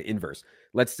this is like the inverse.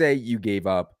 Let's say you gave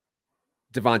up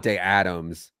Devontae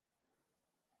Adams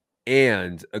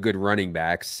and a good running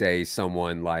back, say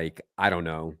someone like, I don't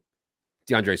know,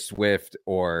 DeAndre Swift,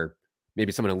 or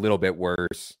maybe someone a little bit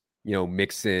worse,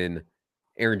 Mixon,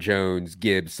 Aaron Jones,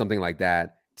 Gibbs, something like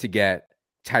that, to get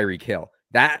Tyreek Hill.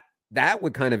 That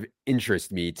would kind of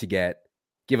interest me, to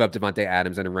give up Devontae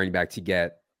Adams and a running back to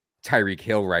get Tyreek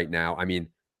Hill right now. I mean,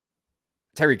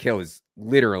 Tyreek Hill is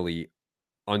literally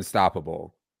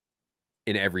unstoppable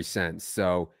in every sense.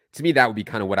 So to me, that would be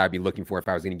kind of what I'd be looking for if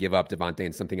I was going to give up Devontae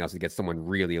and something else to get someone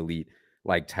really elite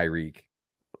like Tyreek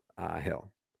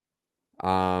Hill.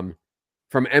 From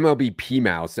MLB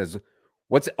PMAL says,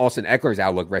 what's Austin Eckler's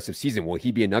outlook rest of season? Will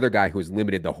he be another guy who is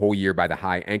limited the whole year by the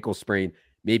high ankle sprain?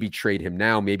 Maybe trade him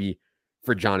now, maybe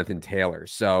for Jonathan Taylor.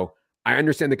 So I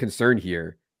understand the concern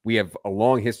here. We have a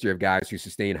long history of guys who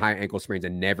sustain high ankle sprains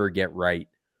and never get right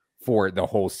for the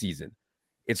whole season.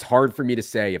 It's hard for me to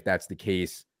say if that's the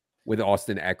case with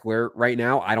Austin Eckler right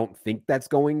now. I don't think that's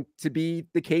going to be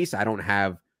the case. I don't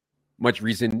have much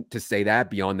reason to say that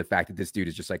beyond the fact that this dude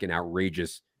is just like an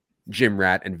outrageous gym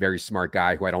rat and very smart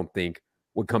guy who I don't think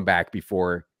would come back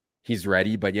before he's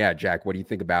ready. But yeah, Jack, what do you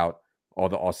think about all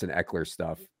the Austin Eckler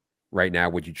stuff right now?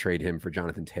 Would you trade him for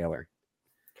Jonathan Taylor?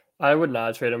 I would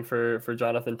not trade him for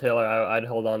Jonathan Taylor. I'd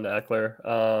hold on to Eckler.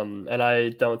 And I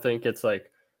don't think it's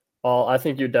like I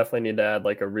think you definitely need to add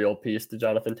like a real piece to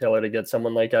Jonathan Taylor to get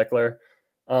someone like Eckler.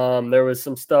 There was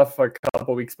some stuff a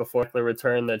couple weeks before Eckler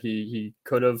returned that he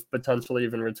could have potentially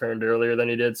even returned earlier than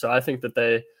he did. So I think that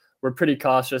they were pretty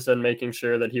cautious in making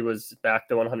sure that he was back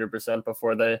to 100%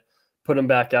 before they put him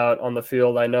back out on the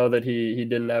field. I know that he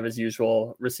didn't have his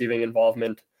usual receiving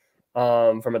involvement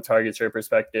from a target share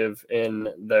perspective in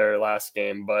their last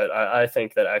game, but I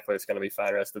think that Eckler is going to be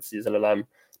fine rest of season, and I'm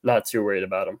not too worried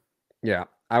about him. Yeah,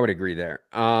 I would agree there.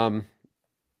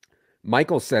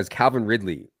 Michael says, Calvin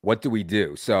Ridley, what do we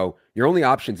do? So your only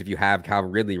options if you have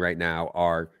Calvin Ridley right now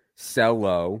are sell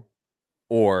low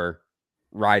or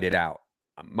ride it out.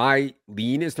 My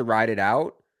lean is to ride it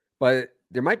out, but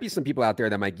there might be some people out there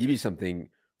that might give you something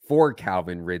for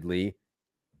Calvin Ridley.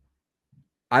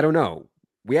 I don't know.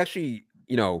 We actually,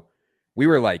 we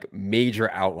were like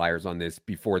major outliers on this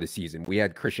before the season. We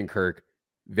had Christian Kirk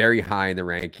very high in the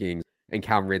rankings and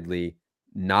Calvin Ridley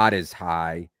not as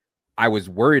high. I was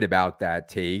worried about that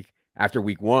take after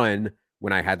week 1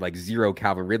 when I had like 0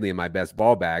 Calvin Ridley in my best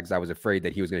ball bags. I was afraid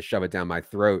that he was going to shove it down my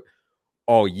throat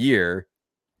all year.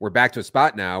 We're back to a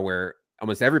spot now where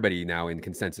almost everybody now in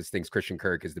consensus thinks Christian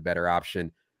Kirk is the better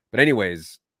option. But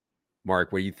anyways,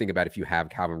 Mark, what do you think about if you have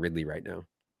Calvin Ridley right now?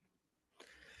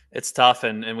 It's tough.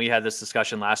 And we had this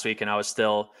discussion last week, and I was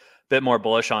still a bit more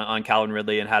bullish on Calvin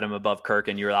Ridley and had him above Kirk,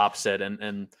 and you're the opposite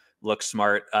and look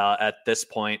smart at this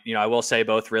point. I will say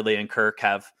both Ridley and Kirk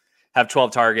have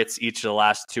 12 targets each of the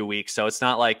last 2 weeks. So it's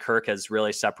not like Kirk has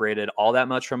really separated all that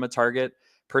much from a target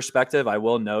perspective. I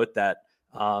will note that,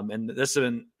 and this has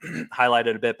been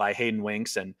highlighted a bit by Hayden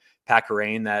Winks and Pat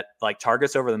Kerrane, that like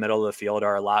targets over the middle of the field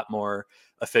are a lot more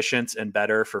efficient and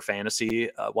better for fantasy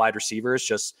wide receivers,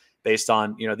 just based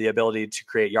on, the ability to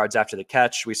create yards after the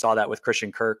catch. We saw that with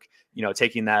Christian Kirk,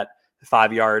 taking that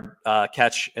 5-yard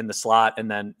catch in the slot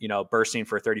and then, bursting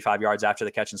for 35 yards after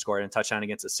the catch and scoring a touchdown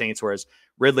against the Saints, whereas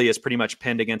Ridley is pretty much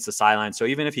pinned against the sideline. So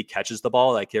even if he catches the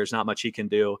ball, like there's not much he can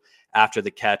do after the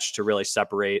catch to really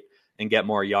separate and get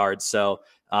more yards. So,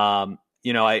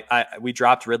 we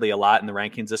dropped Ridley a lot in the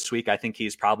rankings this week. I think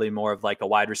he's probably more of like a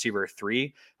wide receiver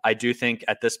 3. I do think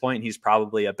at this point, he's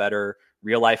probably a better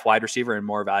real life wide receiver and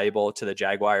more valuable to the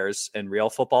Jaguars in real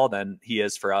football than he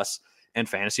is for us in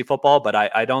fantasy football. But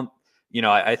I don't,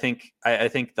 I think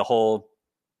the whole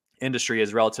industry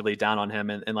is relatively down on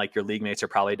him, and like your league mates are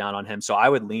probably down on him. So I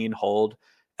would lean hold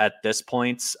at this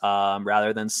point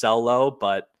rather than sell low.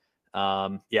 But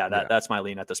that's my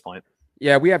lean at this point.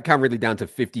 Yeah, we have Calvin Ridley down to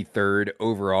 53rd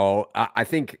overall. I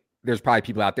think there's probably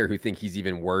people out there who think he's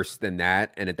even worse than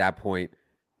that. And at that point,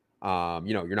 you're not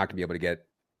going to be able to get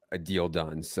a deal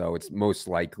done. So it's most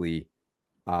likely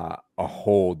a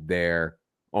hold there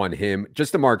on him.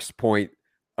 Just to Mark's point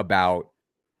about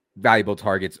valuable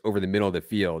targets over the middle of the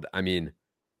field. I mean,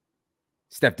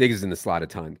 Steph Diggs is in the slot a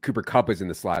ton. Cooper Kupp is in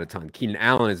the slot a ton. Keenan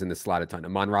Allen is in the slot a ton.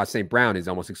 Amon-Ra St. Brown is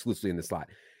almost exclusively in the slot.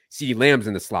 CeeDee Lamb's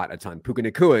in the slot a ton. Puka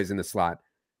Nacua is in the slot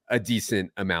a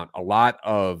decent amount. A lot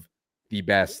of the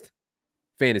best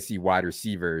fantasy wide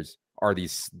receivers are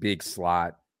these big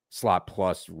slot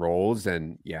plus roles.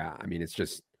 And yeah, I mean, it's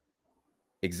just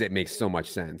It makes so much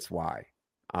sense. Why?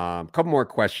 A couple more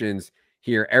questions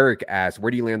here. Eric asks,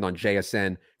 where do you land on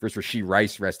JSN versus Rashee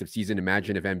Rice rest of season?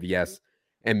 Imagine if MVS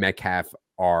and Metcalf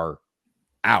are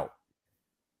out.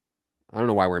 I don't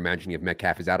know why we're imagining if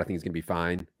Metcalf is out. I think he's going to be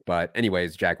fine. But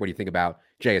anyways, Jack, what do you think about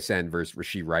JSN versus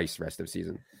Rashee Rice rest of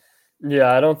season?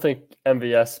 Yeah, I don't think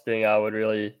MVS being out would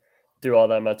really do all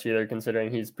that much either,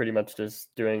 considering he's pretty much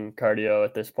just doing cardio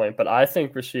at this point. But I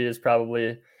think Rashee is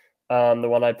probably the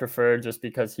one I prefer, just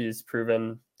because he's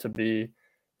proven to be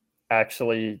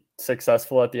actually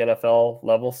successful at the NFL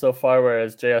level so far,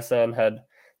 whereas JSN had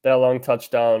that long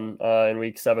touchdown in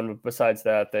week 7. But besides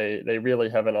that, they really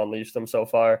haven't unleashed them so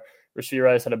far. Rashee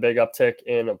Rice had a big uptick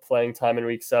in playing time in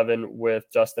week 7 with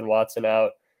Justin Watson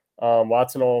out.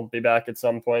 Watson will be back at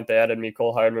some point. They added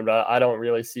Mecole Hardman, but I don't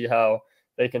really see how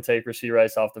they can take Rashee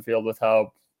Rice off the field with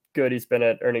how good he's been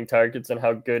at earning targets and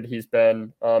how good he's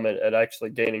been at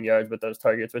actually gaining yards with those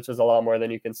targets, which is a lot more than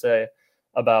you can say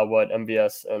about what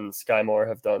MVS and Sky Moore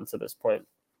have done to this point.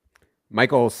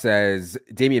 Michael says,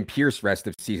 Dameon Pierce rest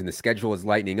of season, the schedule is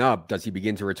lightening up. Does he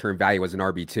begin to return value as an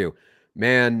RB2?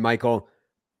 Man, Michael,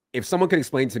 if someone could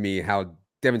explain to me how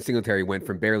Devin Singletary went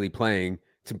from barely playing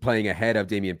to playing ahead of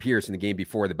Dameon Pierce in the game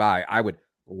before the bye, I would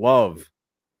love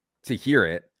to hear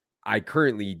it. I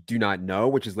currently do not know,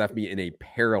 which has left me in a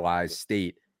paralyzed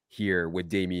state here with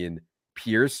Dameon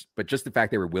Pierce. But just the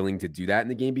fact they were willing to do that in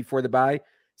the game before the bye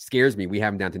scares me. We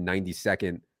have him down to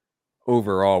 92nd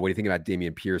overall. What do you think about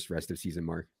Dameon Pierce rest of season,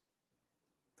 Mark?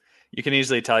 You can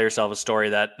easily tell yourself a story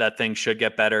that things should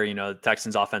get better. You know, the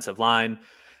Texans offensive line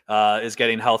is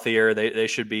getting healthier. They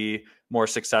should be more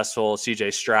successful.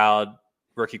 CJ Stroud,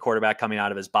 rookie quarterback coming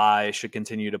out of his bye, should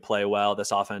continue to play well.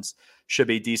 This offense should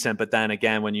be decent. But then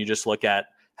again, when you just look at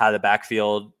how the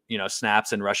backfield,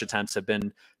 snaps and rush attempts have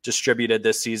been distributed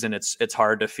this season, it's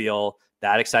hard to feel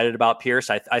that excited about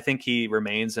Pierce. I think he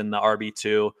remains in the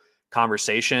RB2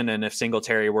 conversation. And if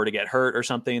Singletary were to get hurt or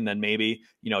something, then maybe,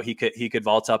 he could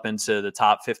vault up into the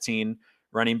top 15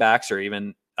 running backs or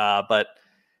even,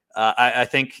 I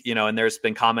think, and there's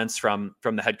been comments from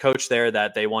the head coach there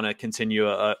that they want to continue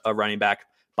a running back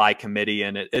by committee.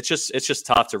 And it's just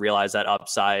tough to realize that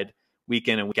upside week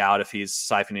in and week out if he's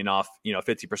siphoning off,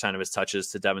 50% of his touches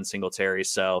to Devin Singletary.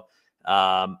 So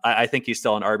I think he's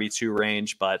still in RB2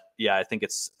 range, but yeah, I think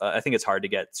it's hard to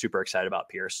get super excited about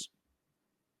Pierce.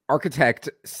 Architect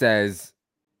says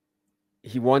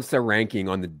he wants a ranking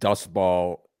on the dust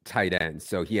ball tight end.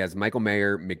 So he has Michael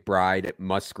Mayer, McBride,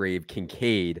 Musgrave,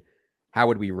 Kincaid. How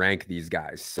would we rank these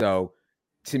guys? So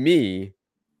to me,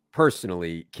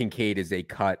 personally, Kincaid is a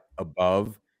cut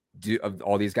above of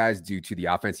all these guys due to the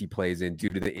offense he plays in, due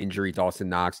to the injury to Dawson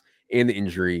Knox and the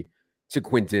injury to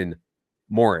Quinton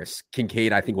Morris.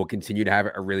 Kincaid, I think, will continue to have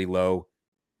a really low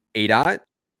ADOT,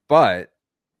 but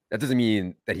that doesn't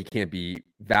mean that he can't be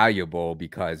valuable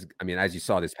because, as you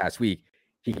saw this past week,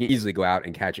 he can easily go out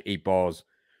and catch 8 balls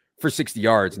for 60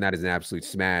 yards, and that is an absolute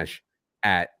smash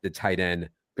at the tight end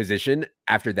position.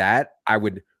 After that, I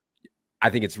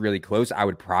think it's really close. I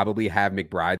would probably have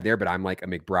McBride there, but I'm like a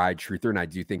McBride truther, and I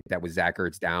do think that with Zach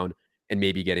Ertz down and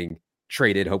maybe getting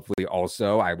traded, hopefully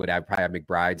also, I would probably have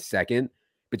McBride second.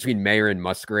 Between Mayer and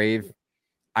Musgrave,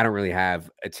 I don't really have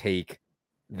a take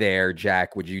there.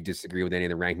 Jack, would you disagree with any of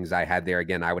the rankings I had there?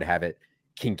 Again, I would have it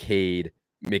Kincaid,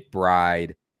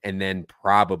 McBride, and then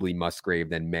probably Musgrave,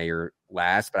 then Mayer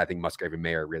last, but I think Musgrave and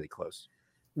Mayer are really close.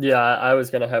 Yeah, I was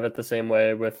going to have it the same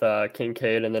way with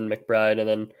Kincaid and then McBride, and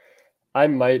then I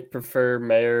might prefer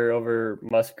Mayer over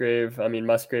Musgrave.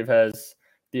 Musgrave has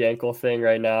the ankle thing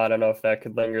right now. I don't know if that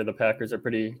could linger. The Packers are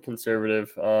pretty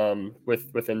conservative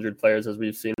with injured players, as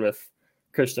we've seen with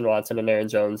Christian Watson and Aaron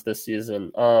Jones this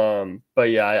season. But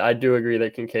yeah, I do agree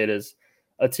that Kincaid is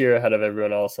a tier ahead of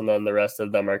everyone else, and then the rest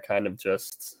of them are kind of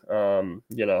just,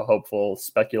 hopeful,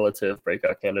 speculative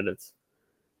breakout candidates.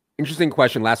 Interesting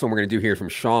question. Last one we're going to do here from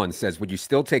Sean says, would you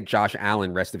still take Josh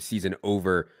Allen rest of season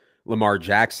over Lamar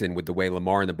Jackson with the way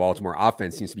Lamar and the Baltimore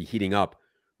offense seems to be heating up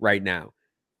right now?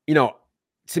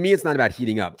 To me, it's not about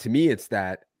heating up. To me, it's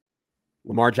that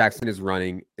Lamar Jackson is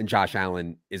running and Josh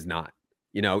Allen is not.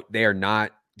 They are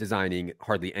not designing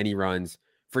hardly any runs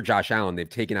for Josh Allen. They've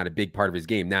taken out a big part of his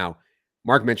game. Now,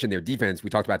 Mark mentioned their defense. We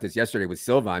talked about this yesterday with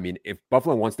Silva. If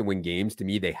Buffalo wants to win games, to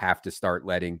me, they have to start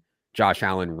letting Josh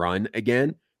Allen run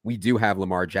again. We do have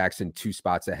Lamar Jackson 2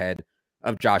 spots ahead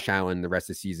of Josh Allen the rest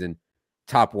of the season.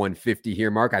 Top 150 here,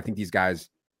 Mark. I think these guys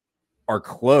are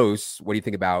close. What do you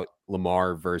think about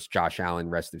Lamar versus Josh Allen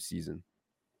rest of season?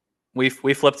 we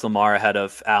flipped Lamar ahead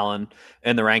of Allen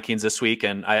in the rankings this week,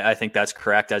 and I think that's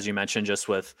correct, as you mentioned, just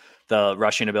with the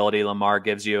rushing ability Lamar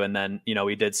gives you. And then,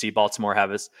 we did see Baltimore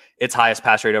have its highest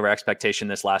pass rate over expectation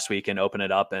this last week and open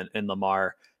it up, and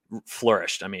Lamar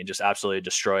flourished. I mean, just absolutely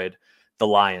destroyed the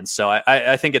Lions. So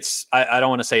I think I don't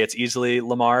want to say it's easily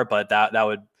Lamar, but that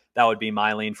would be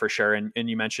my lean for sure. And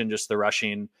you mentioned just the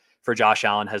rushing for Josh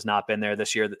Allen has not been there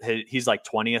this year. He's like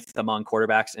 20th among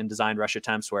quarterbacks in designed rush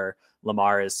attempts, where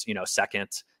Lamar is, second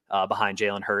behind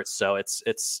Jalen Hurts. So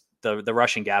it's the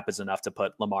rushing gap is enough to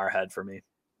put Lamar ahead for me.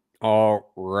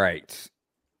 All right.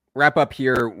 Wrap up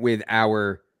here with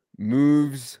our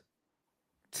moves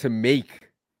to make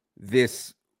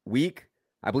this week.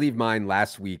 I believe mine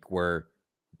last week were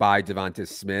by Devonta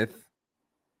Smith,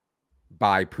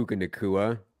 by Puka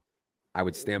Nacua. I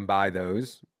would stand by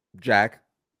those. Jack,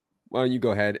 why don't you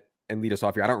go ahead and lead us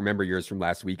off here? I don't remember yours from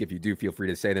last week. If you do, feel free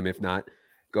to say them. If not,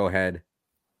 go ahead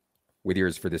with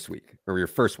yours for this week, or your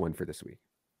first one for this week.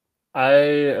 I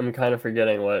am kind of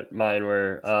forgetting what mine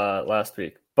were last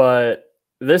week, but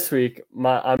this week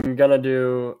I was gonna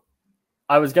do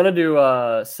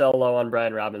sell low on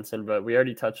Brian Robinson, but we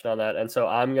already touched on that, and so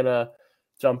I'm gonna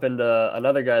jump into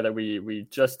another guy that we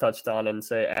just touched on and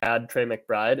say add Trey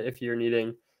McBride if you're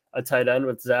needing a tight end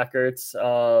with Zach Ertz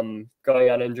going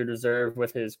on injured reserve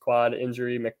with his quad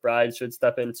injury. McBride should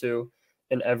step into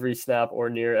an every snap or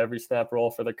near every snap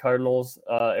role for the Cardinals.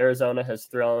 Arizona has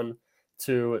thrown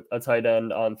to a tight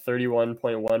end on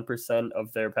 31.1%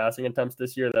 of their passing attempts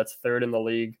this year. That's third in the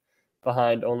league,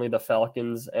 behind only the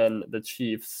Falcons and the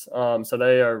Chiefs. So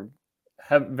they are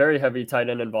very heavy tight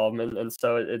end involvement. And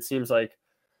so it seems like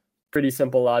pretty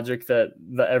simple logic that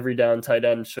the every down tight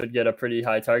end should get a pretty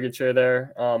high target share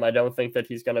there. I don't think that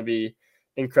he's going to be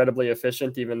incredibly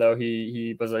efficient, even though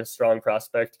he was a strong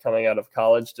prospect coming out of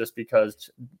college, just because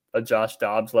a Josh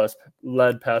Dobbs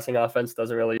led passing offense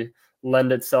doesn't really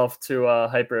lend itself to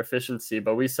hyper efficiency.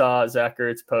 But we saw Zach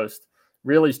Ertz post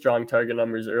really strong target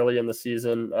numbers early in the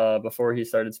season before he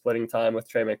started splitting time with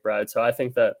Trey McBride. So I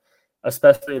think that,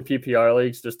 especially in PPR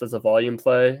leagues, just as a volume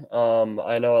play,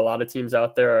 I know a lot of teams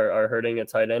out there are hurting a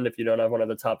tight end if you don't have one of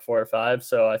the top 4 or 5.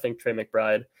 So I think Trey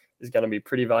McBride is going to be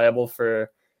pretty viable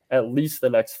for at least the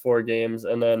next 4 games.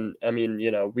 And then, I mean,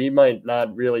 we might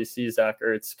not really see Zach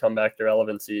Ertz come back to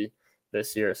relevancy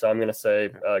this year. So I'm going to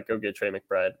say go get Trey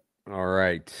McBride. All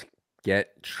right.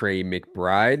 Get Trey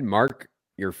McBride. Mark,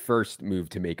 your first move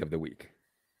to make of the week.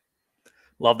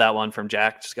 Love that one from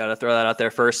Jack. Just got to throw that out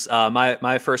there first.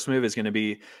 My first move is going to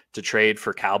be to trade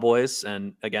for Cowboys.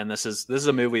 And again, this is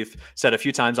a move we've said a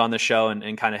few times on the show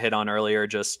and kind of hit on earlier.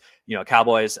 Just,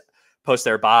 Cowboys post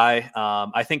their bye.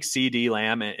 I think CD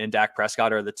Lamb and Dak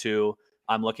Prescott are the two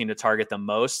I'm looking to target the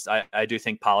most. I do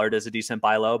think Pollard is a decent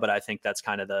buy low, but I think that's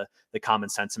kind of the common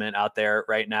sentiment out there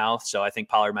right now. So I think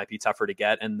Pollard might be tougher to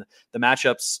get. And the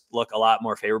matchups look a lot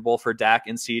more favorable for Dak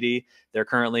and CD. They're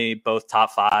currently both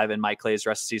top 5 in Mike Clay's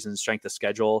rest of season strength of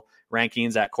schedule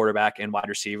rankings at quarterback and wide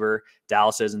receiver.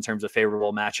 Dallas is in terms of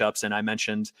favorable matchups. And I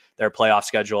mentioned their playoff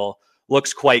schedule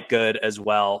looks quite good as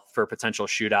well for potential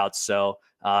shootouts. So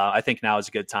I think now is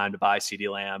a good time to buy CD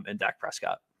Lamb and Dak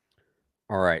Prescott.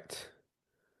 All right.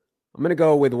 I'm going to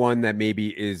go with one that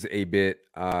maybe is a bit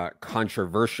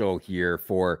controversial here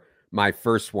for my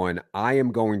first one. I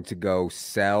am going to go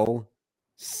sell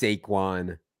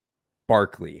Saquon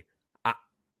Barkley.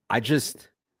 I just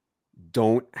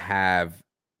don't have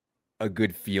a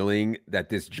good feeling that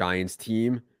this Giants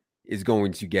team is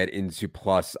going to get into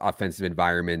plus offensive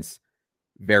environments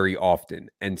very often.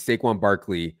 And Saquon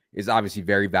Barkley is obviously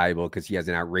very valuable because he has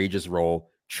an outrageous role,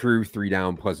 true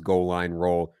 3-down plus goal line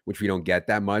role, which we don't get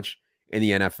that much in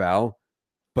the NFL.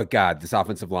 But God, this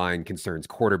offensive line concerns,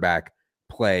 quarterback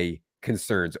play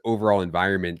concerns, overall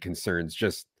environment concerns.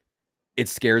 Just, it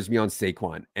scares me on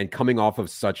Saquon. And coming off of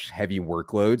such heavy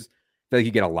workloads, I feel like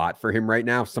you get a lot for him right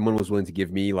now. If someone was willing to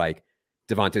give me like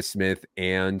Devonta Smith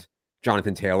and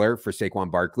Jonathan Taylor for Saquon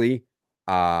Barkley,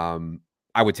 I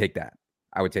would take that.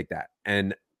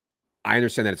 And I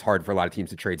understand that it's hard for a lot of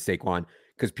teams to trade Saquon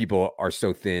because people are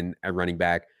so thin at running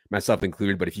back, myself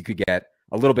included. But if you could get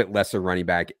a little bit lesser running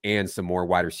back and some more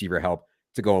wide receiver help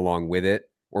to go along with it,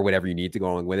 or whatever you need to go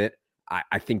along with it,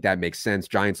 I think that makes sense.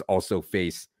 Giants also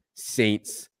face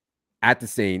Saints, at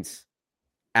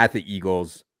the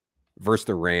Eagles, versus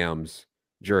the Rams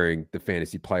during the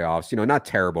fantasy playoffs. Not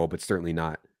terrible, but certainly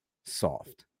not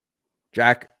soft.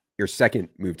 Jack, your second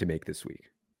move to make this week.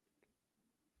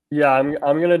 Yeah, I'm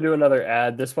gonna do another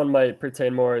ad. This one might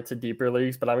pertain more to deeper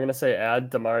leagues, but I'm gonna say add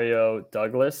Demario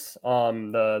Douglas,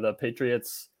 the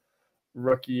Patriots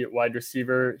rookie wide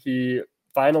receiver. He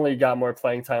finally got more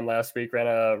playing time last week, ran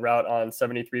a route on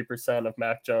 73% of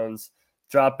Mac Jones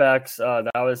dropbacks.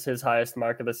 That was his highest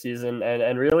mark of the season.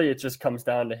 And really, it just comes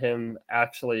down to him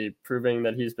actually proving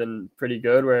that he's been pretty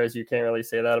good, whereas you can't really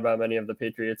say that about many of the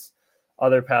Patriots'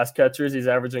 other pass catchers. He's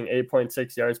averaging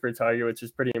 8.6 yards per target, which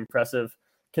is pretty impressive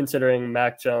considering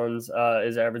Mac Jones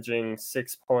is averaging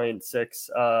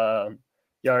 6.6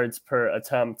 yards per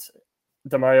attempt.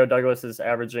 Demario Douglas is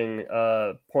averaging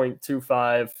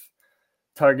 0.25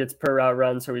 targets per route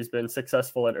run, so he's been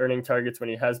successful at earning targets when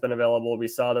he has been available. We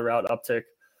saw the route uptick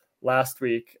last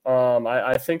week.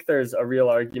 I think there's a real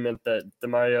argument that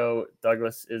Demario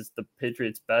Douglas is the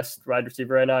Patriots' best wide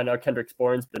receiver right now. I know Kendrick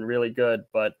Bourne's been really good,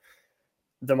 but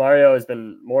Demario has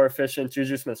been more efficient.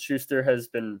 Juju Smith-Schuster has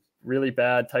been really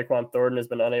bad. Tyquan Thornton has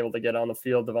been unable to get on the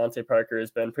field. Devontae Parker has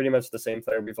been pretty much the same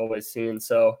player we've always seen.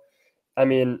 So, I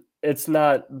mean, it's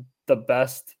not the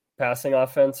best passing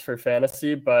offense for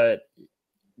fantasy, but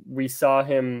we saw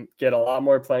him get a lot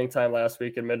more playing time last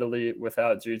week, admittedly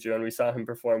without Juju, and we saw him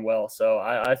perform well. So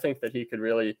I think that he could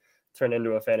really turn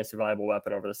into a fantasy viable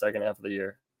weapon over the second half of the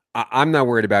year. I'm not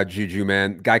worried about Juju,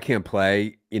 man. Guy can't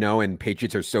play, and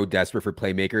Patriots are so desperate for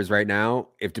playmakers right now.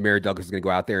 If Demario Douglas is going to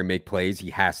go out there and make plays, he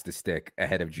has to stick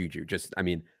ahead of Juju.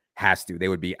 Has to. They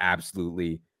would be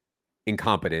absolutely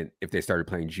incompetent if they started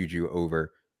playing Juju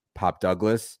over Pop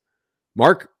Douglas.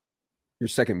 Mark, your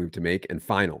second move to make and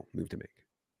final move to make.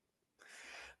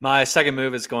 My second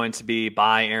move is going to be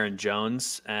buy Aaron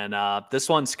Jones. And this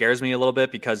one scares me a little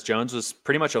bit because Jones was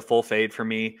pretty much a full fade for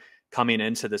me coming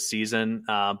into the season.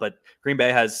 But Green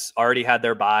Bay has already had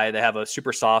their bye. They have a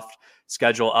super soft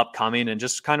schedule upcoming. And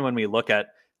just kind of when we look at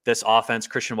this offense,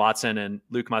 Christian Watson and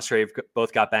Luke Musgrave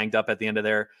both got banged up at the end of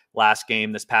their last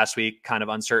game this past week, kind of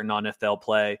uncertain on if they'll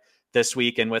play this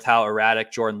week. And with how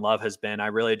erratic Jordan Love has been, I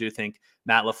really do think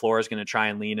Matt LaFleur is going to try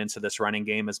and lean into this running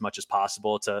game as much as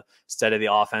possible to steady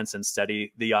the offense and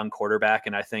steady the young quarterback.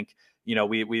 And I think,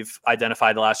 we've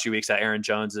identified the last few weeks that Aaron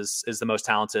Jones is the most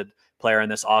talented player in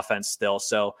this offense still.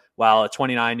 So while a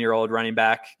 29-year-old running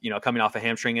back, coming off a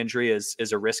hamstring injury is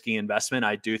a risky investment,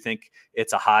 I do think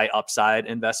it's a high upside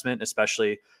investment,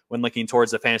 especially when looking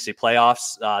towards the fantasy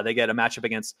playoffs. They get a matchup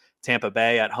against Tampa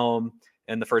Bay at home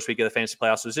in the first week of the fantasy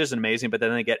playoffs, which isn't amazing, but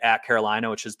then they get at Carolina,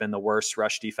 which has been the worst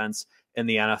rush defense in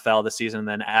the NFL this season, and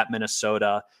then at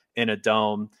Minnesota in a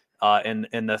dome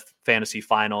in the fantasy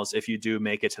finals if you do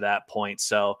make it to that point.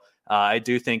 So I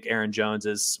do think Aaron Jones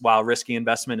is, while risky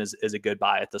investment, is a good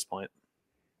buy at this point.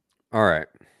 All right.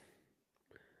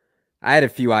 I had a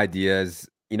few ideas.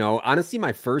 Honestly,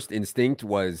 my first instinct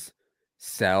was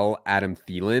sell Adam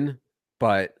Thielen,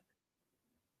 but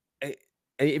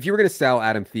if you were going to sell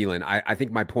Adam Thielen, I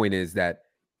think my point is that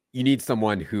you need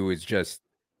someone who is just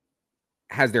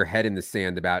has their head in the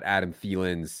sand about Adam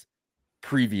Thielen's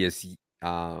previous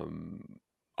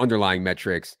underlying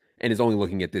metrics and is only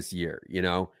looking at this year,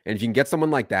 And if you can get someone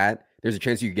like that, there's a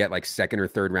chance you could get like second or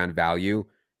third round value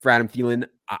for Adam Thielen.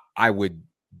 I would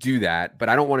do that, but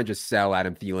I don't want to just sell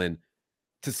Adam Thielen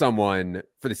to someone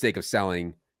for the sake of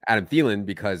selling Adam Thielen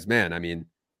because, man,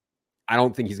 I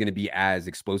don't think he's going to be as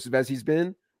explosive as he's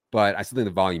been, but I still think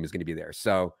the volume is going to be there.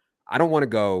 So I don't want to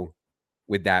go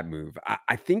with that move.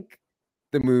 I think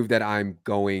the move that I'm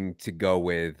going to go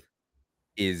with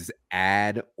is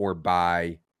add or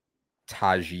buy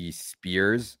Tyjae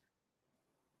Spears.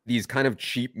 These kind of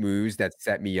cheap moves that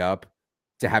set me up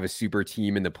to have a super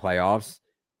team in the playoffs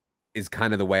is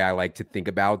kind of the way I like to think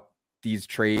about these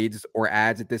trades or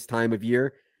ads at this time of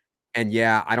year. And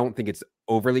yeah, I don't think it's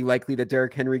overly likely that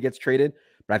Derrick Henry gets traded,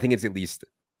 but I think it's at least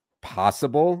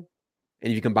possible.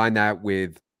 And if you combine that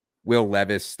with Will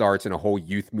Levis starts and a whole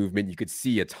youth movement, you could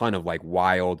see a ton of like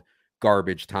wild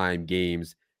garbage time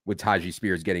games with Tyjae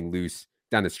Spears getting loose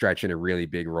down the stretch in a really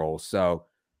big role. So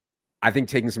I think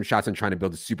taking some shots on trying to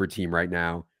build a super team right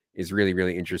now is really,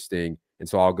 really interesting. And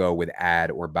so I'll go with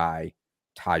add or buy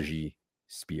Tyjae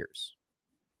Spears.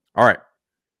 All right.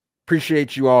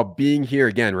 Appreciate you all being here.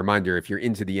 Again, reminder, if you're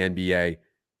into the NBA,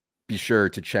 be sure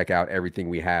to check out everything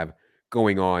we have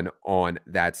going on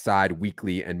that side.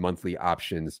 Weekly and monthly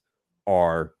options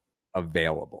are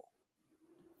available.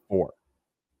 For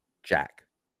Jack,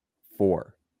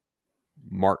 for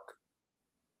Mark,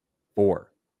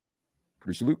 for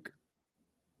producer Luke,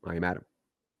 I am Adam.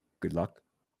 Good luck,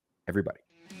 everybody.